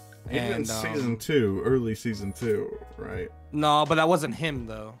 Even in season 2, early season 2, right? No, but that wasn't him,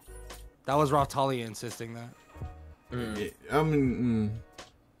 though. That was Raphtalia insisting that. I mean...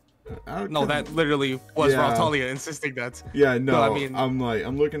 No, that literally was Raphtalia insisting that. Yeah, no, but, I mean,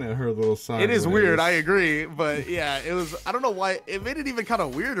 I'm looking at her little sign. It is weird, I agree, but yeah, it was, I don't know why, it made it even kind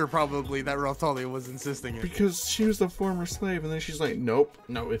of weirder probably that Raphtalia was insisting it. Because she was the former slave, and then she's like, nope,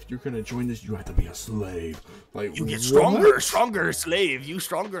 no, if you're gonna join this, you have to be a slave. Like, you get stronger slave, you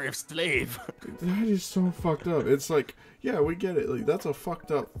stronger if slave. That is so fucked up. It's like, yeah, we get it, like, that's a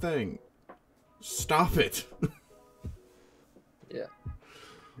fucked up thing. Stop it. Yeah.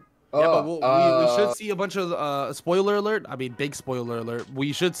 Yeah, but we should see a bunch of spoiler alert. I mean, big spoiler alert.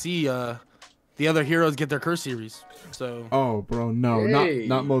 We should see the other heroes get their curse series. So. Oh, bro, no,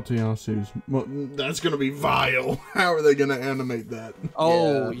 not Motoyasu's. That's gonna be vile. How are they gonna animate that?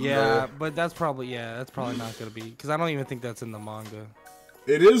 Oh yeah, but that's probably not gonna be, because I don't even think that's in the manga.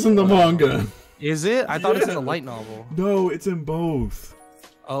 It is in the manga. Is it? I thought it's in the light novel. No, it's in both.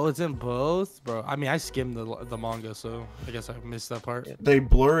 Oh, it's in both, bro. I mean, I skimmed the manga, so I guess I missed that part. They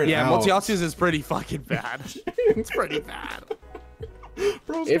blur it out. Yeah, Motoyasu's is pretty fucking bad. It's pretty bad.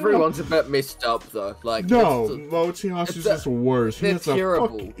 Bro, everyone's a bit messed up though. Like, no, Motoyasu's is worse. He has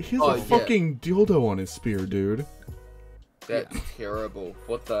terrible. He has a fucking dildo on his spear, dude. That's terrible.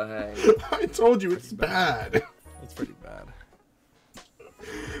 What the heck? I told you it's bad. It's pretty bad.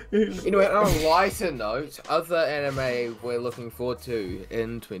 Anyway, on a lighter note, other anime we're looking forward to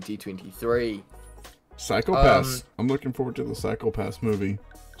in 2023. Psycho-Pass. I'm looking forward to the Psycho-Pass movie.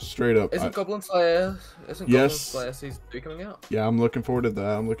 Straight up. Isn't Goblin Slayer Season 2 coming out? Yeah, I'm looking forward to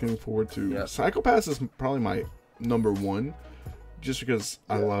that. I'm looking forward to... Psycho-Pass is probably my number 1. Just because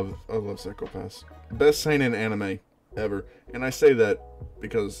I love Psycho-Pass. Best seinen anime ever. And I say that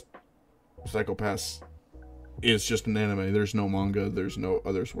because Psycho-Pass is just an anime. There's no manga. There's no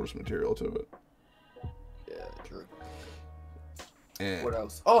other source material to it. Yeah, true. And what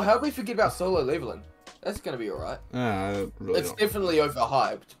else? Oh, how did we forget about Solo Leveling? That's gonna be alright. It's definitely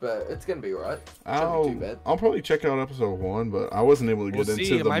overhyped, but it's gonna be alright. Shouldn't be too bad. I'll probably check out episode 1, but I wasn't able to get into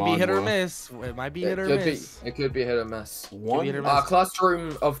the It might manhwa. be hit or miss. It might be hit or miss. It could be hit or miss. One.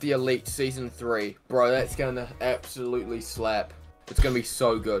 Classroom of the Elite Season 3. Bro, that's gonna absolutely slap. It's gonna be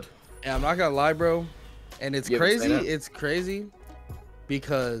so good. Yeah, I'm not gonna lie, bro. And it's crazy. It's crazy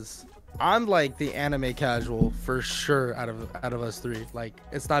because I'm like the anime casual for sure out of us three. Like,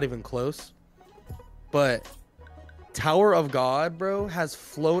 it's not even close. But Tower of God, bro, has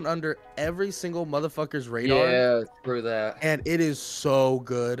flown under every single motherfucker's radar. Yeah, through that. And it is so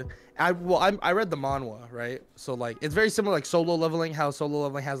good. I read the manhwa, right? So like, it's very similar, like Solo Leveling. How Solo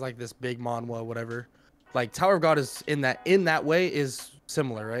Leveling has like this big manhwa, whatever. Like Tower of God is in that way is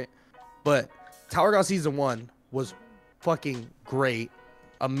similar, right? But Tower God season 1 was fucking great,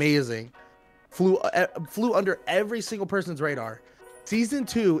 amazing. Flew under every single person's radar. Season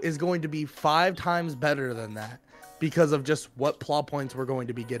 2 is going to be 5 times better than that because of just what plot points we're going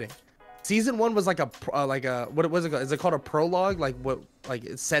to be getting. Season 1 was like a what was it called? Is it called a prologue? Like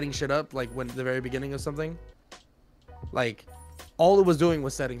it's setting shit up, like when the very beginning of something. Like all it was doing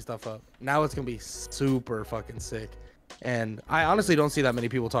was setting stuff up. Now it's gonna be super fucking sick, and I honestly don't see that many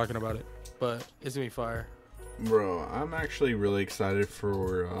people talking about it, but it's gonna be fire. Bro, I'm actually really excited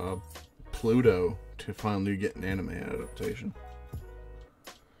for Pluto to finally get an anime adaptation.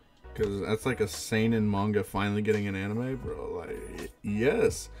 Because that's like a seinen manga finally getting an anime, bro. Like,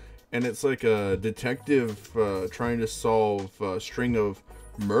 yes. And it's like a detective trying to solve a string of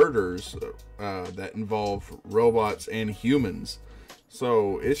murders that involve robots and humans.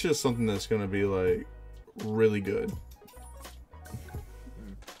 So it's just something that's going to be like really good.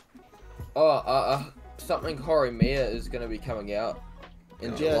 Something Horimiya is going to be coming out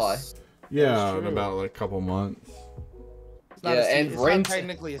in July. Yeah, in about like a couple months. And Rent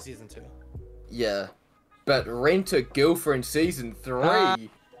technically a season 2. Yeah, but Rent a Girlfriend season 3.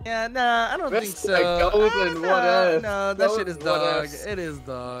 Yeah, nah, I don't think so. No, that shit is dog. It is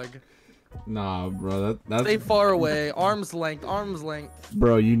dog. Nah, bro, that's... Stay far away. Arm's length.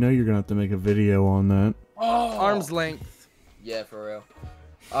 Bro, you know you're gonna have to make a video on that. Oh. Arm's length. Yeah, for real.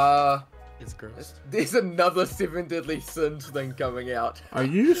 It's gross. There's another 7 Deadly Sins thing coming out. Are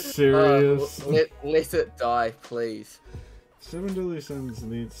you serious? Let it die, please. 7 Deadly Sins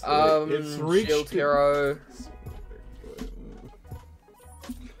needs... it's reached... Shield Hero...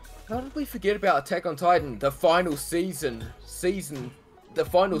 How did we forget about Attack on Titan? The final season,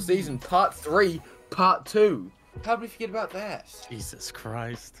 part 3, part 2. How did we forget about that? Jesus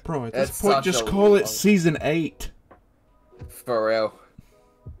Christ. Bro, at this point, just call it season 8. For real.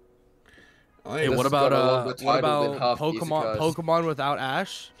 Hey, what about Pokemon without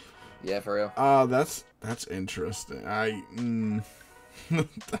Ash? Yeah, for real. That's interesting. I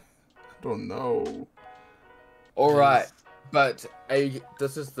don't know. All right. But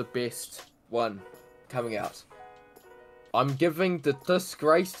this is the best one coming out. I'm giving the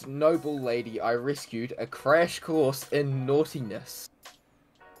disgraced noble lady I rescued a crash course in naughtiness.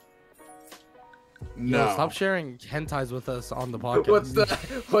 No. Yo, stop sharing hentais with us on the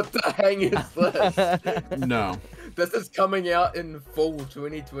podcast. What the hang is this? No. This is coming out in fall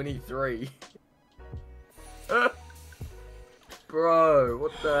 2023. Bro,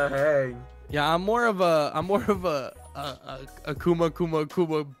 what the hang? Yeah, I'm more of a Kuma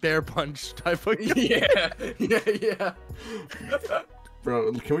bear punch type of guy. Yeah.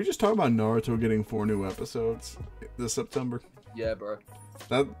 Bro, can we just talk about Naruto getting 4 new episodes this September? Yeah, bro.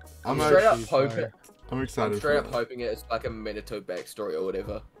 I'm straight up hoping. I'm excited. I'm straight up hoping it's like a Minato backstory or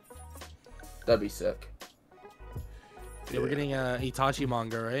whatever. That'd be sick. Yeah, we're getting a Itachi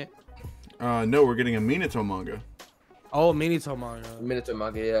manga, right? No, we're getting a Minato manga. Oh, Minato manga. Minato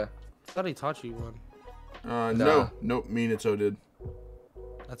manga, yeah. I thought Itachi won. Nope, Minato did.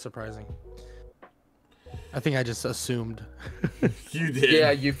 That's surprising. I think I just assumed. You did.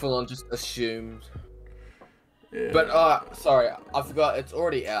 Yeah, you full on just assumed. Yeah. But sorry, I forgot it's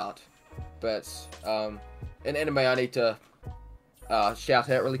already out. But an anime I need to shout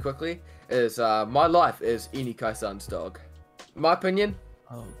out really quickly is My Life is Inikai-san's Dog. My opinion.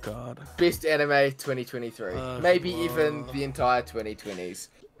 Oh God. Best anime 2023. Maybe even the entire 2020s.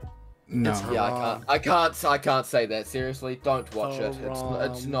 No. Yeah, I can't say that. Seriously, don't watch it.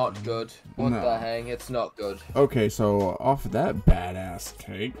 It's not good. What the hang? It's not good. Okay, so off of that badass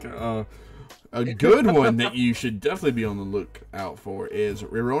take, a good one that you should definitely be on the lookout for is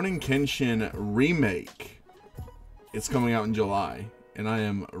Rurouni Kenshin Remake. It's coming out in July, and I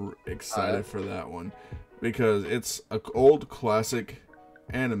am excited for that one because it's an old classic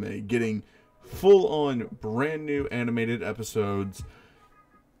anime getting full-on brand new animated episodes.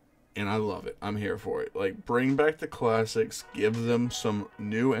 And I love it. I'm here for it. Like, bring back the classics, give them some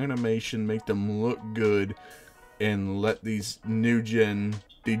new animation, make them look good, and let these new gen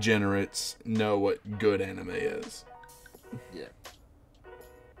degenerates know what good anime is. Yeah.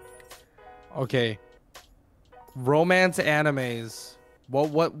 Okay. Romance animes.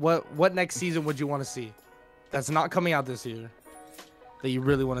 What next season would you want to see? That's not coming out this year. That you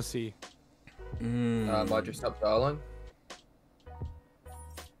really want to see. My Dress Up Darling.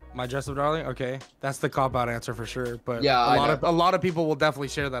 My Dress Up Darling? Okay. That's the cop-out answer for sure. But yeah, a lot of people will definitely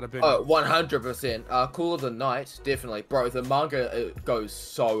share that opinion. Oh, 100%. Cooler Than Night, definitely. Bro, the manga it goes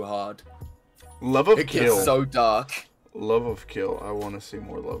so hard. Love of It Kill. gets so dark. Love of Kill. I want to see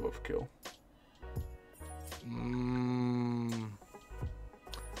more Love of Kill.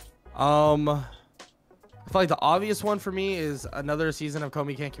 I feel like the obvious one for me is another season of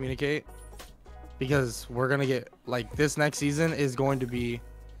Komi Can't Communicate, because we're gonna get like this next season is going to be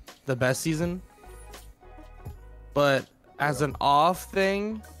the best season. But as an off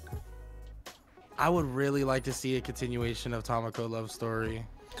thing, I would really like to see a continuation of Tamako Love Story.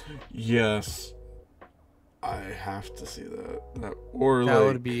 Yes, I have to see that. That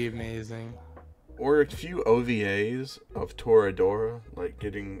would be amazing. Or a few OVAs of Toradora, like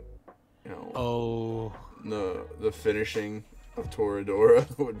getting, the finishing of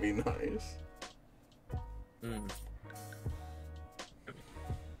Toradora would be nice.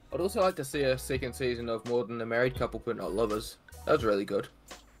 I'd also like to see a second season of More Than a Married Couple But Not Lovers. That was really good.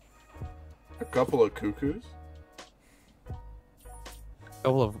 A couple of cuckoos?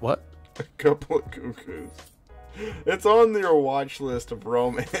 Couple of what? A couple of cuckoos. It's on your watch list of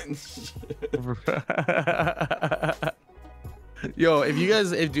romance. Yo,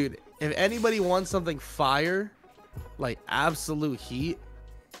 if anybody wants something fire, like absolute heat,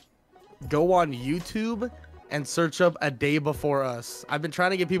 go on YouTube and search up A Day Before Us. I've been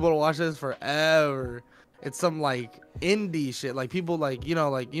trying to get people to watch this forever. It's some like indie shit. Like people have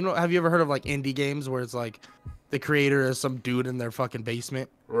you ever heard of like indie games where it's like the creator is some dude in their fucking basement?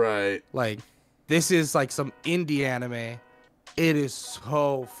 Right. Like this is like some indie anime. It is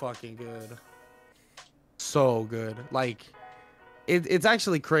so fucking good. So good. Like it's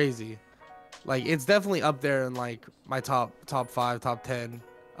actually crazy. Like it's definitely up there in like my top 5, top 10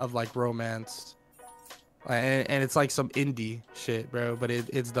 of like romance. And it's like some indie shit, bro, but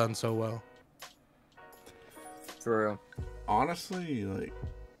it's done so well. For real. Honestly, like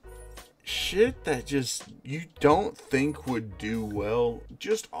shit that just you don't think would do well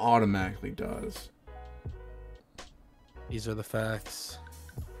just automatically does. These are the facts.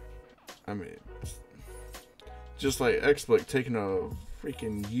 I mean, just like XSplit taking a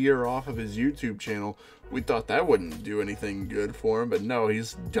freaking year off of his YouTube channel, we thought that wouldn't do anything good for him, but no,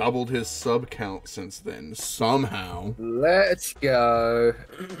 he's doubled his sub count since then somehow. Let's go.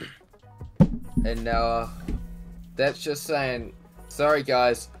 And that's just saying, sorry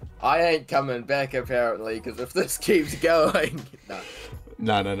guys, I ain't coming back apparently, because if this keeps going,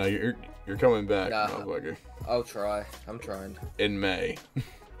 No, you're coming back, motherfucker. I'll try. I'm trying. In May.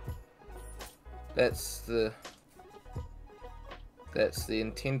 That's the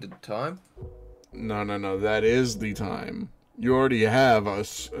intended time. No, that is the time. You already have a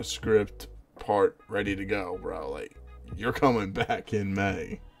script part ready to go, bro. Like, you're coming back in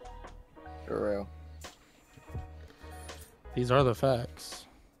May. For real. These are the facts.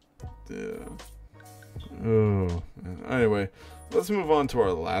 Yeah. Oh. Anyway, let's move on to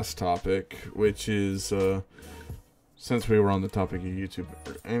our last topic, which is, since we were on the topic of YouTube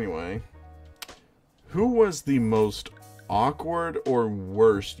anyway, who was the most awkward or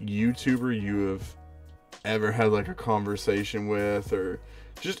worst YouTuber you have ever had like a conversation with, or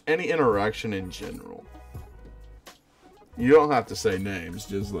just any interaction in general? You don't have to say names,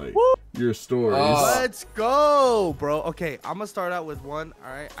 just like your stories. Let's go, bro. Okay, I'm gonna start out with one.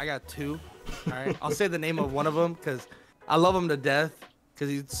 All right, I got two. All right, I'll say the name of one of them because I love him to death because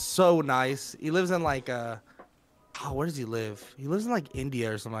he's so nice. He lives in like where does he live? He lives in like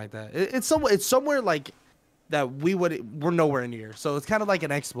India or something like that. It's somewhere like that we're nowhere near. So it's kind of like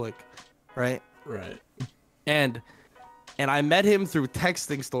an XSplit, right? Right. And I met him through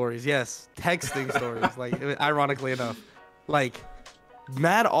texting stories. Yes, texting stories. Like ironically enough, like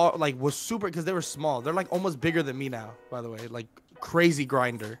was super because they were small. They're like almost bigger than me now, by the way. Like crazy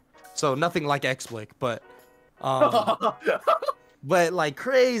grinder. So nothing like XSplit, but but like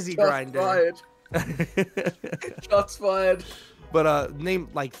crazy grinder. Shots fired. But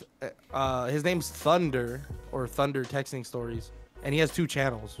his name's Thunder or Thunder Texting Stories, and he has 2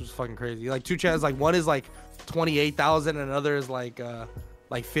 channels, which is fucking crazy. Like 2 channels, like one is like 28,000 and another is like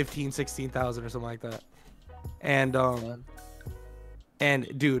 16,000 or something like that.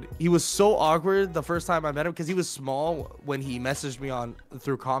 And dude, he was so awkward the first time I met him because he was small when he messaged me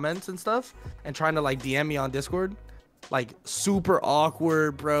through comments and stuff and trying to like DM me on Discord. Like super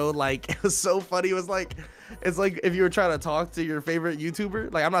awkward, bro. Like it was so funny. It was like, it's like if you were trying to talk to your favorite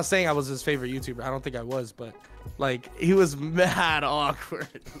YouTuber. Like I'm not saying I was his favorite YouTuber. I don't think I was, but like he was mad awkward.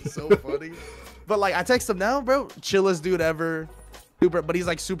 It was so funny. But like I text him now, bro. Chillest dude ever. Super, but he's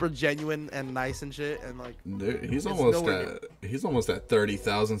like super genuine and nice and shit. And like dude, he's almost at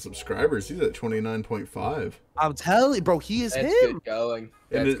 30,000 subscribers. He's at 29.5. I'm telling you, bro, he is That's him. Good going.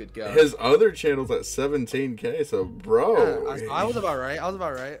 That's good going. His other channel's at 17K. So, bro, yeah, I was about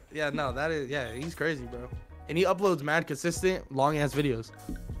right. Yeah, no, he's crazy, bro. And he uploads mad consistent, long ass videos.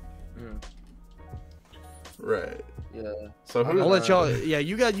 Right. Yeah. So I'll let y'all. Yeah,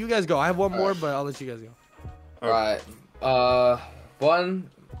 you guys go. I have one more, but I'll let you guys go. Alright. One.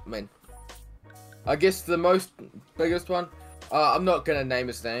 I mean, I guess the biggest one. I'm not gonna name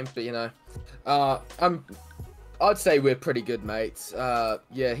his name, but you know, I'd say we're pretty good mates.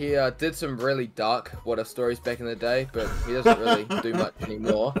 Yeah, he did some really dark what if stories back in the day, but he doesn't really do much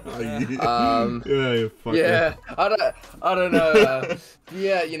anymore. Yeah, I don't know.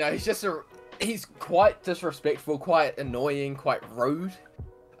 Yeah, you know, he's quite disrespectful, quite annoying, quite rude.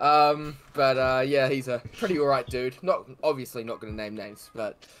 But yeah, he's a pretty alright dude. Obviously not gonna name names,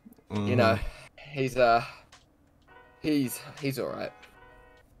 but you know, he's alright.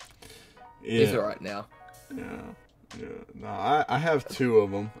 Yeah. He's alright now. Yeah. No, I have two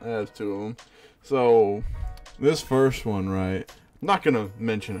of them. So this first one, right? I'm not gonna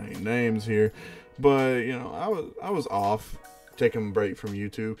mention any names here, but you know, I was off taking a break from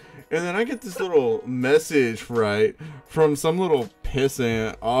YouTube, and then I get this little message, right, from some little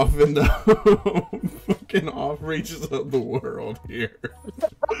pissant off in the fucking off reaches of the world here,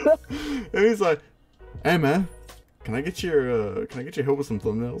 and he's like, "Hey man, can I get your help with some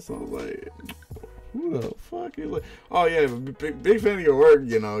thumbnails?" I was like, "Who the fuck?" He's like, "Oh yeah, big fan of your work,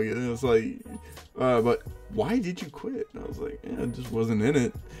 you know." It's like, but why did you quit? And I was like, "Yeah, I just wasn't in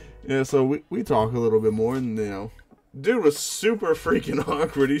it." Yeah, so we talk a little bit more, and you know, dude was super freaking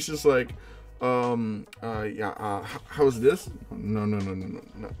awkward. He's just like, yeah, how's this?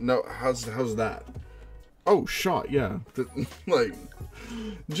 No, how's that? Oh, shot, yeah. Like,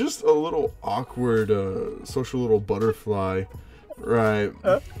 just a little awkward, social little butterfly, right?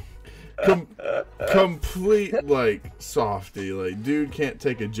 Complete, like, softy. Like, dude can't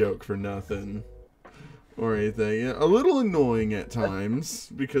take a joke for nothing or anything. Yeah, a little annoying at times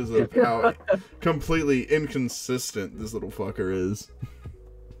because of how completely inconsistent this little fucker is.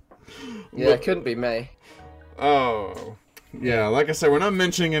 Yeah, it couldn't be me. Oh, yeah. Like I said, we're not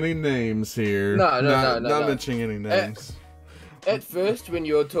mentioning any names here. No. Not mentioning any names. At first, when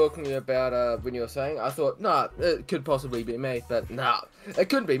you were talking about when you were saying, I thought, nah, it could possibly be me, but nah, it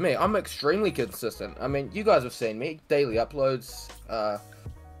couldn't be me. I'm extremely consistent. I mean, you guys have seen me, daily uploads.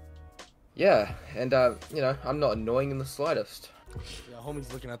 Yeah, and you know, I'm not annoying in the slightest. Yeah,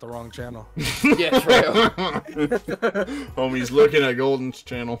 homie's looking at the wrong channel. Yeah, for real. Homie's looking at Golden's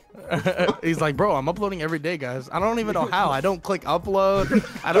channel. He's like, bro, I'm uploading every day, guys. I don't even know how. I don't click upload.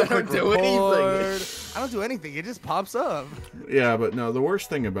 I don't click do record. anything. I don't do anything. It just pops up. Yeah, but no, the worst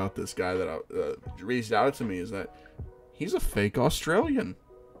thing about this guy that reached out to me is that he's a fake Australian.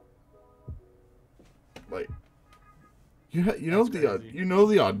 Like, you know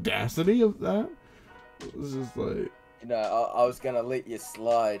the audacity of that. It was just like, You know, I was gonna let you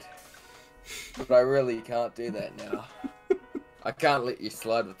slide, but I really can't do that now. I can't let you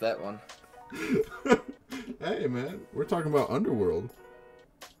slide with that one. Hey man, we're talking about Underworld.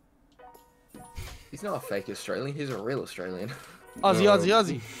 He's not a fake Australian, he's a real Australian.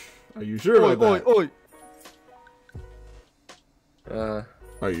 Aussie. Are you sure about that?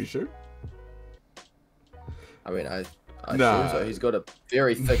 Are you sure? I mean, I assume so. He's got a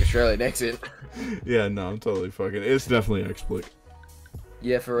very thick Australian accent. Yeah, no, I'm totally fucking. It's definitely explicit.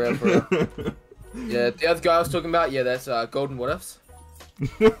 Yeah, for real. Yeah, the other guy I was talking about, yeah, that's Golden What Ifs.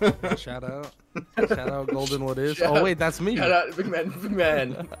 Shout out, Golden What Is. Oh wait, that's me. Shout out, big man. Big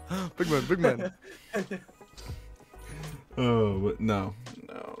man. Oh, but no.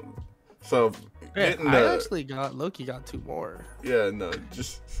 So, I actually Loki got two more. Yeah, no,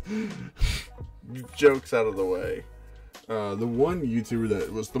 just jokes out of the way. The one YouTuber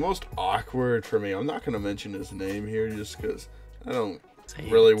that was the most awkward for me, I'm not going to mention his name here just because I don't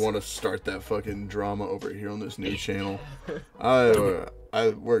really want to start that fucking drama over here on this new channel.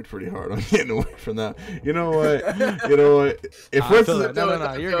 I worked pretty hard on getting away from that. You know what? If we're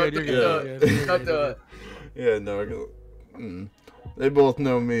no, you're good. Don't do it. Yeah, no. They both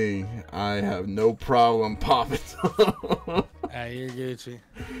know me. I have no problem popping. Hey, you're Gucci.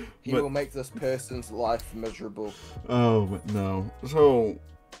 He will make this person's life miserable. Oh, but no. So,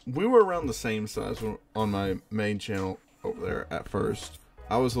 we were around the same size on my main channel over there at first.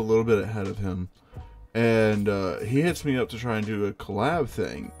 I was a little bit ahead of him. And he hits me up to try and do a collab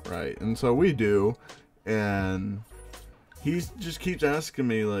thing, right? And so we do. And he just keeps asking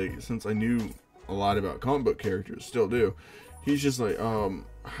me, like, since I knew a lot about comic book characters, still do. He's just like,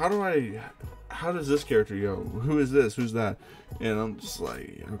 how does this character go? Who is this? Who's that? And I'm just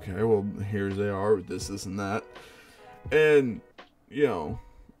like, okay, well, here they are with this, and that. And, you know,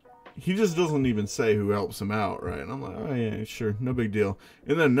 he just doesn't even say who helps him out, right? And I'm like, oh, yeah, sure, no big deal.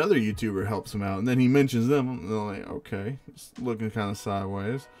 And then another YouTuber helps him out, and then he mentions them, and I'm like, okay, it's looking kind of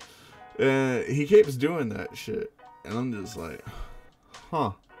sideways. And he keeps doing that shit. And I'm just like,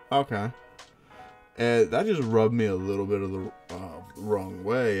 huh, okay. And that just rubbed me a little bit of the wrong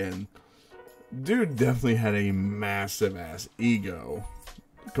way. And dude definitely had a massive ass ego.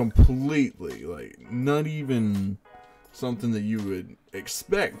 Completely. Like, not even something that you would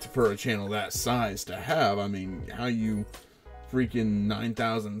expect for a channel that size to have. I mean, how you freaking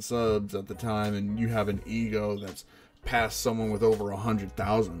 9,000 subs at the time and you have an ego that's past someone with over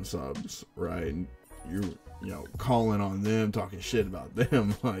 100,000 subs, right? And you're, you know, calling on them, talking shit about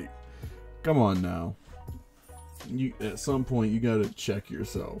them. Like, come on now. You, at some point, you gotta check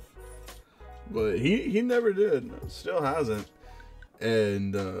yourself. But he never did. Still hasn't.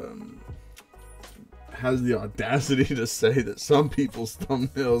 And has the audacity to say that some people's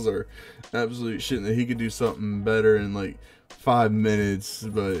thumbnails are absolute shit and that he could do something better in like 5 minutes,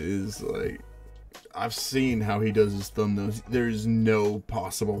 but is like, I've seen how he does his thumbnails. There's no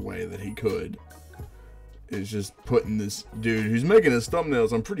possible way that he could. It's just putting this dude who's making his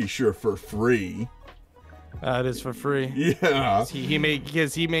thumbnails, I'm pretty sure, for free. It is for free. Yeah. He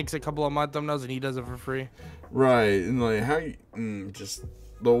makes a couple of my thumbnails and he does it for free. Right. And like how you just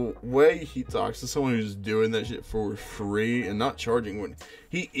the way he talks to someone who's doing that shit for free and not charging when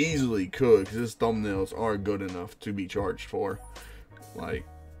he easily could, because his thumbnails are good enough to be charged for. Like,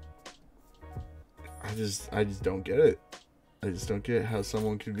 I just don't get it. I just don't get how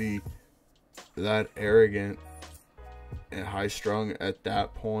someone could be that arrogant and high strung at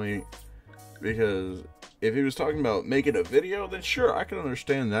that point. Because if he was talking about making a video, then sure, I can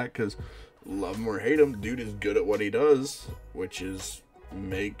understand that, because love him or hate him, dude is good at what he does, which is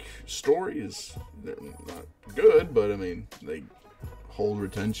make stories. They're not good, but I mean, they hold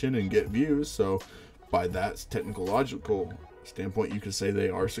retention and get views, so by that technical logical standpoint, you could say they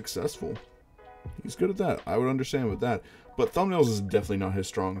are successful. He's good at that. I would understand with that. But thumbnails is definitely not his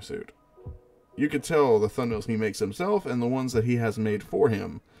strong suit. You could tell the thumbnails he makes himself and the ones that he has made for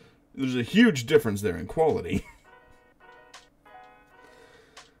him. There's a huge difference there in quality.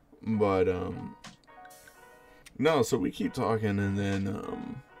 But, no, so we keep talking, and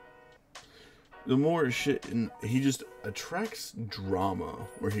then, the more shit, and he just attracts drama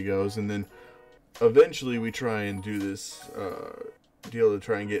where he goes, and then eventually we try and do this, deal to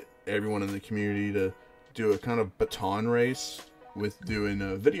try and get everyone in the community to do a kind of baton race with doing,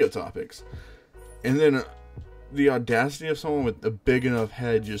 video topics. And then, the audacity of someone with a big enough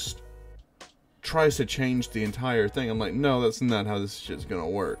head just tries to change the entire thing. I'm like, no, that's not how this shit's gonna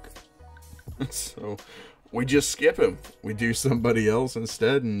work. So we just skip him. We do somebody else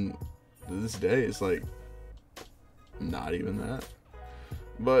instead, and to this day it's like not even that.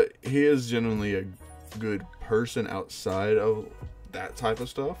 But he is genuinely a good person outside of that type of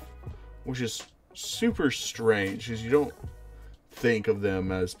stuff, which is super strange because you don't think of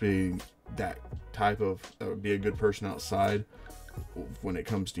them as being that type of be a good person outside when it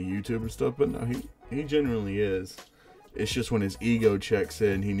comes to YouTube and stuff. But no, he genuinely is. It's just when his ego checks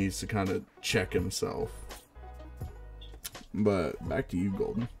in, he needs to kind of check himself. But back to you,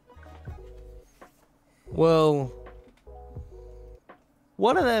 Golden. Well,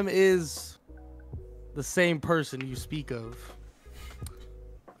 one of them is the same person you speak of.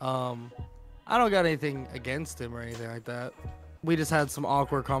 I don't got anything against him or anything like that. We just had some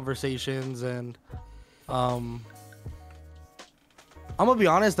awkward conversations, and I'm gonna be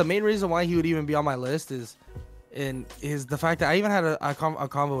honest, the main reason why he would even be on my list is the fact that I even had a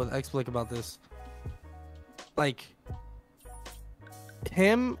convo with Xplic about this. Like,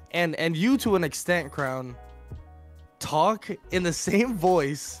 him and you to an extent, Crown, talk in the same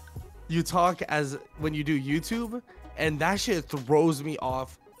voice you talk as when you do YouTube, and that shit throws me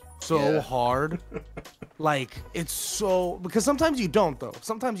off so hard. Like, it's so, because sometimes you don't though.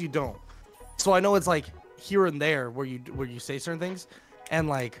 Sometimes you don't. So I know it's like here and there where you say certain things, and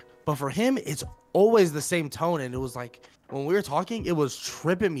like, but for him it's always the same tone, and it was like when we were talking, it was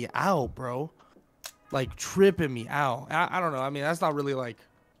tripping me out, bro. Like, tripping me out. I don't know. I mean, that's not really like,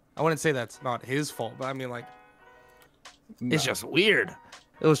 I wouldn't say that's not his fault, but I mean, like, it's just weird.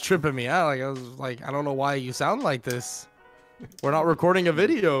 It was tripping me out. Like, I was like, I don't know why you sound like this. We're not recording a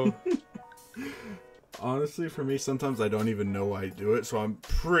video. Honestly, for me, sometimes I don't even know why I do it, so I'm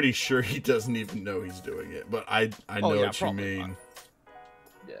pretty sure he doesn't even know he's doing it. But I know what you mean. Not.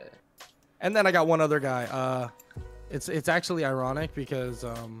 Yeah. And then I got one other guy. It's actually ironic because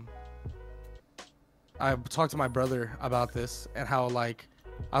I talked to my brother about this and how, like,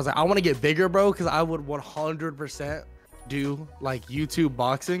 I was like, I want to get bigger, bro, because I would 100% do like YouTube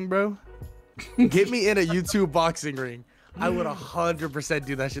boxing, bro. Get me in a YouTube boxing ring. I would 100%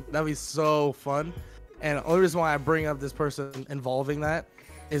 do that shit. That'd be so fun. And the only reason why I bring up this person involving that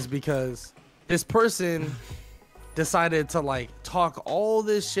is because this person decided to like talk all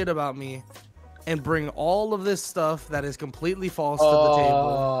this shit about me and bring all of this stuff that is completely false to the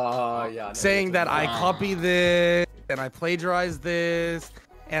table, yeah, saying that I copy this and I plagiarize this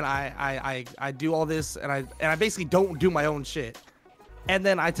and I do all this and I basically don't do my own shit. And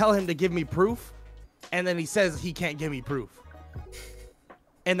then I tell him to give me proof, and then he says he can't give me proof,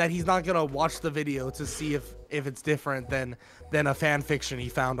 and that he's not gonna watch the video to see if it's different than a fan fiction he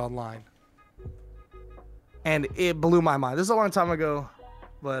found online. And it blew my mind. This is a long time ago,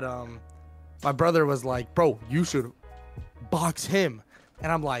 but my brother was like, bro, you should box him.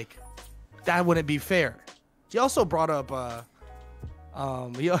 And I'm like, that wouldn't be fair. He also brought up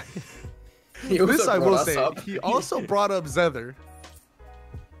he also brought up Zether.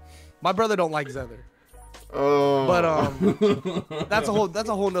 My brother don't like Zether. Oh. But that's a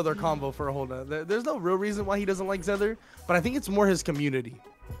whole nother combo for a whole nother. There's no real reason why he doesn't like Zether, but I think it's more his community.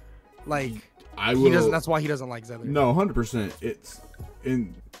 Like that's why he doesn't like Zether. No, 100%.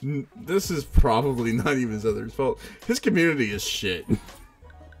 This is probably not even Zether's fault. His community is shit.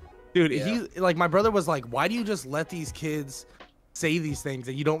 Dude, he like my brother was like, why do you just let these kids say these things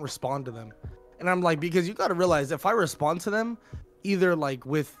and you don't respond to them? And I'm like, because you got to realize if I respond to them either like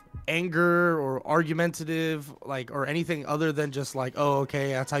with anger or argumentative, like, or anything other than just like, oh,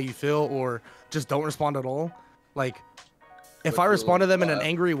 okay, that's how you feel, or just don't respond at all, like, if I respond to them in an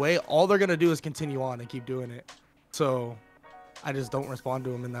angry way, all they're gonna do is continue on and keep doing it. So I just don't respond to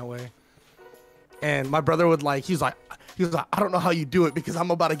them in that way. And my brother would like, he was like, I don't know how you do it because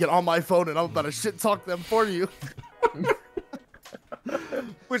I'm about to get on my phone and I'm about to shit talk them for you.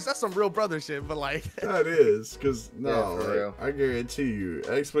 Which that's some real brother shit, but like that is, because I guarantee you,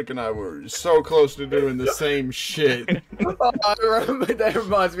 X-Wick and I were so close to doing the same shit. I remember, that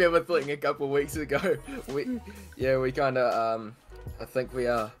reminds me of a thing a couple weeks ago. We kind of I think we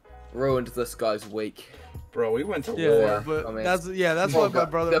ruined this guy's week. Bro, we went to war. But I mean, that's what my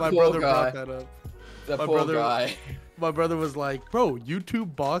brother brought that up. The poor guy. My brother was like, bro,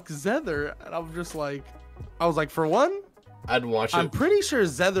 YouTube box Zether, and I was like, for one, I'd watch it. I'm pretty sure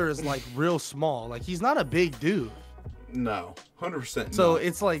Zether is like real small. Like he's not a big dude. No, 100%. So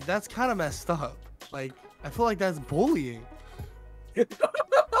it's like that's kind of messed up. Like I feel like that's bullying.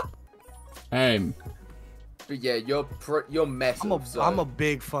 Hey. But yeah, you're massive. I'm a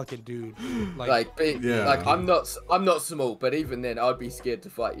big fucking dude. Like I'm not small, but even then I'd be scared to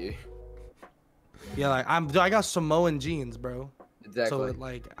fight you. Yeah, like I got Samoan genes, bro. Exactly. So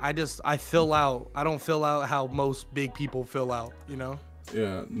like I fill out. I don't fill out how most big people fill out, you know?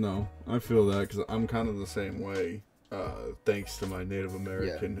 Yeah, no, I feel that because I'm kind of the same way. Thanks to my Native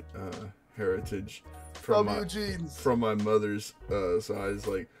American heritage from my mother's side.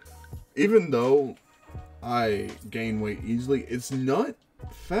 Like, even though I gain weight easily, it's not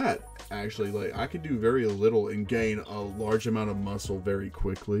fat actually. Like I can do very little and gain a large amount of muscle very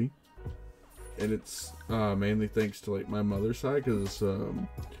quickly. And it's mainly thanks to like my mother's side, because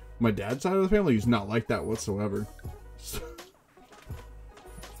my dad's side of the family is not like that whatsoever.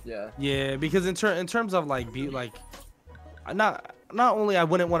 Yeah, because in terms of like not only I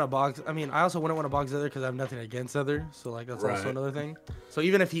wouldn't want to box. I mean, I also wouldn't want to box Zether because I have nothing against Zether. So like that's also another thing. So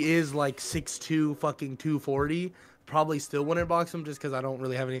even if he is like 6'2", fucking 240, probably still wouldn't box him just because I don't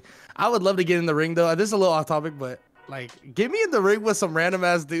really have any. I would love to get in the ring though. This is a little off topic, but like, get me in the ring with some random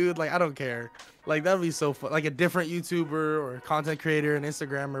ass dude. Like, I don't care. Like, that'd be so fun. Like a different YouTuber or content creator, an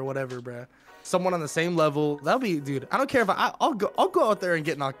Instagram or whatever, bruh. Someone on the same level. That'll be, dude. I don't care if I'll go out there and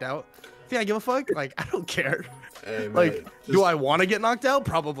get knocked out. Think I give a fuck? Like, I don't care. Hey, man, like, do I want to get knocked out?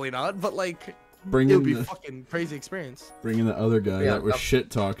 Probably not. But like, it would be a fucking crazy experience. Bringing the other guy that was shit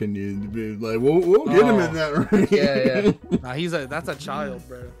talking you to be like, we'll get him in that ring. Yeah. Nah, that's a child,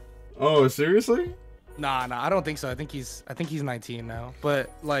 bro. Oh, seriously? Nah, I don't think so. I think he's 19 now. But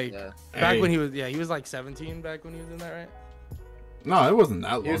like back when he was like 17 back when he was in that, right? No, it wasn't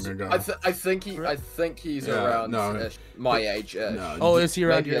that long ago. I think he's around my age. No, is he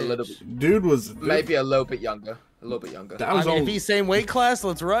around your age? A little bit? Dude was maybe a little bit younger. That was if he's same weight class,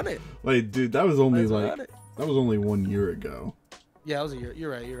 let's run it. Like, dude, that was only that was only 1 year ago. Yeah, it was a year.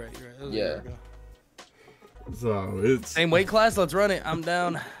 You're right. It was a year ago. So it's same weight class. Let's run it. I'm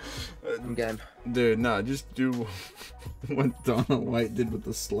down. I'm game. Dude, nah, just do what Donna White did with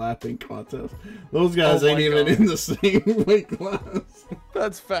the slapping contest. Those guys ain't even in the same weight class.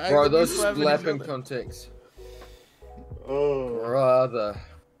 That's fact. Bro, those slapping contests. Oh, brother.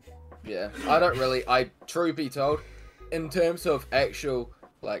 Yeah, truth be told, in terms of actual,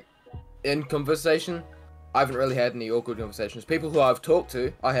 like, in conversation, I haven't really had any awkward conversations. People who I've talked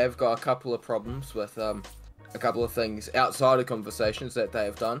to, I have got a couple of problems with, a couple of things outside of conversations that they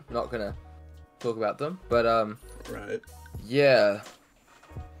have done. Not gonna talk about them, but Right. Yeah.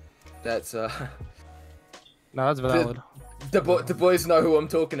 That's No, that's valid. The boys know who I'm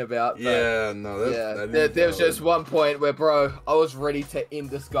talking about. But Yeah, no, there was just one point where, bro, I was ready to end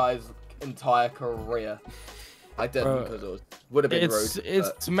this guy's entire career. I didn't because it would have been rude.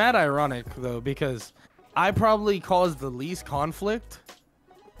 It's mad ironic though, because I probably caused the least conflict,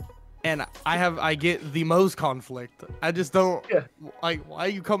 and I get the most conflict. I just don't like. Why are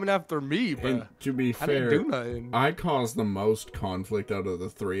you coming after me, bro? And to be I didn't fair, do nothing. I caused the most conflict out of the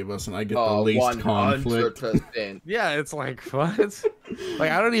three of us, and I get the least 100%. conflict. Yeah, it's like what?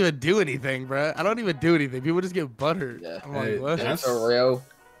 Like I don't even do anything, bro. I don't even do anything. People just get buttered. Yeah. I'm like, Hey, what? That's for real.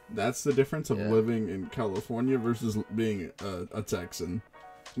 That's the difference of living in California versus being a Texan.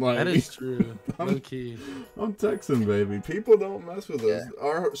 Like, That is true. Low key. I'm Texan, baby. People don't mess with us.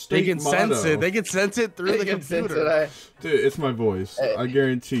 Our state They can motto, sense it. They can sense it through the computer. dude, it's my voice. I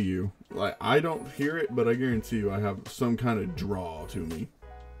guarantee you. Like, I don't hear it, but I guarantee you, I have some kind of draw to me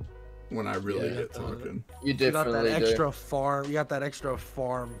when I really get talking. You You got definitely that do. extra farm. You got that extra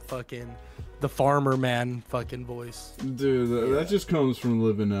farm fucking. The farmer man fucking voice. Dude, that just comes from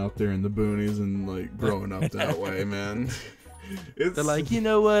living out there in the boonies and like growing up that way, man. They're like, you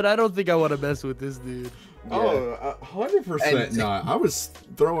know what? I don't think I want to mess with this dude. Oh, 100% not. I was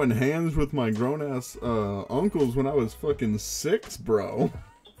throwing hands with my grown ass uncles when I was fucking 6, bro.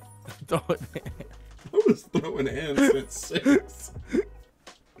 I was throwing hands at 6.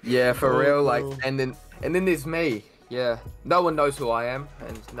 Yeah, for Oh, real. Like, no. and then there's me. Yeah, no one knows who I am,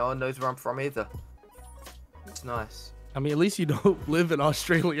 and no one knows where I'm from either. It's nice. I mean, at least you don't live in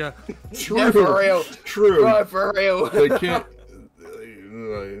Australia. True. Yeah, for real. True. Bro, for real. They can't.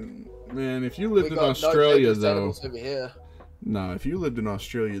 Man, if you lived in Australia, though. Over here. Nah, if you lived in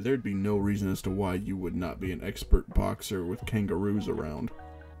Australia, there'd be no reason as to why you would not be an expert boxer with kangaroos around.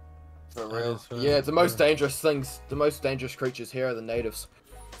 For real. Yeah, the most dangerous things, the most dangerous creatures here are the natives.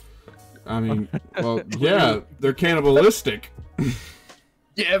 I mean, well, yeah, they're cannibalistic.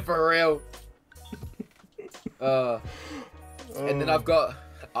 Yeah, for real. And then I've got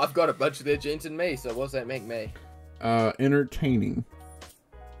a bunch of their genes in me. So what does that make me? Entertaining.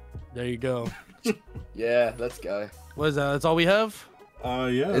 There you go. Yeah, let's go. What is that? That's all we have?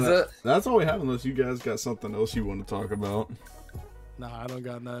 Yeah. That's all we have, unless you guys got something else you want to talk about. Nah, I don't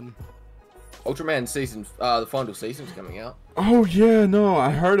got none. Ultraman season, the final season's coming out. Oh yeah, no, I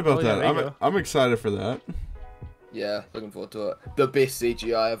heard about yeah, that. there you go. I'm excited for that. Yeah, looking forward to it. The best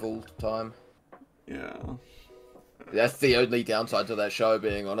CGI of all time. Yeah. That's the only downside to that show,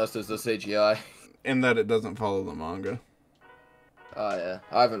 being honest, is the CGI. And that it doesn't follow the manga. Oh yeah,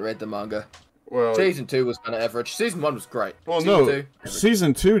 I haven't read the manga. Well, Season 2 was kind of average. Season 1 was great. well, Season no, 2, average.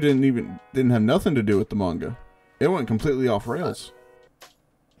 season 2 didn't have nothing to do with the manga. It went completely off rails.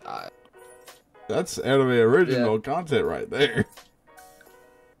 That's anime original content right there.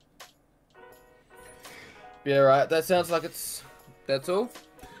 Yeah, right. That sounds like that's all.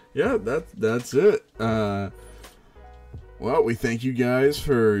 Yeah, that's it. Well, we thank you guys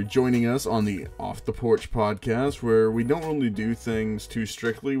for joining us on the Off the Porch podcast, where we don't really do things too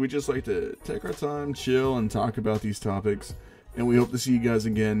strictly. We just like to take our time, chill, and talk about these topics. And we hope to see you guys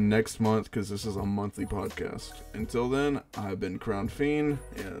again next month, because this is a monthly podcast. Until then, I've been Crown Fiend,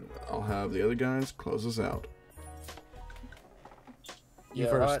 and I'll have the other guys close us out. You Yeah,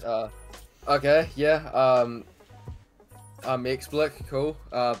 first. right. Okay, yeah. I'm X-Blick, cool.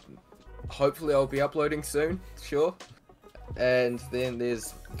 Hopefully I'll be uploading soon, sure. And then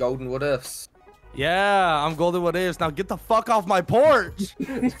there's Golden What Ifs. Yeah, I'm Golden What Ifs. Now get the fuck off my porch.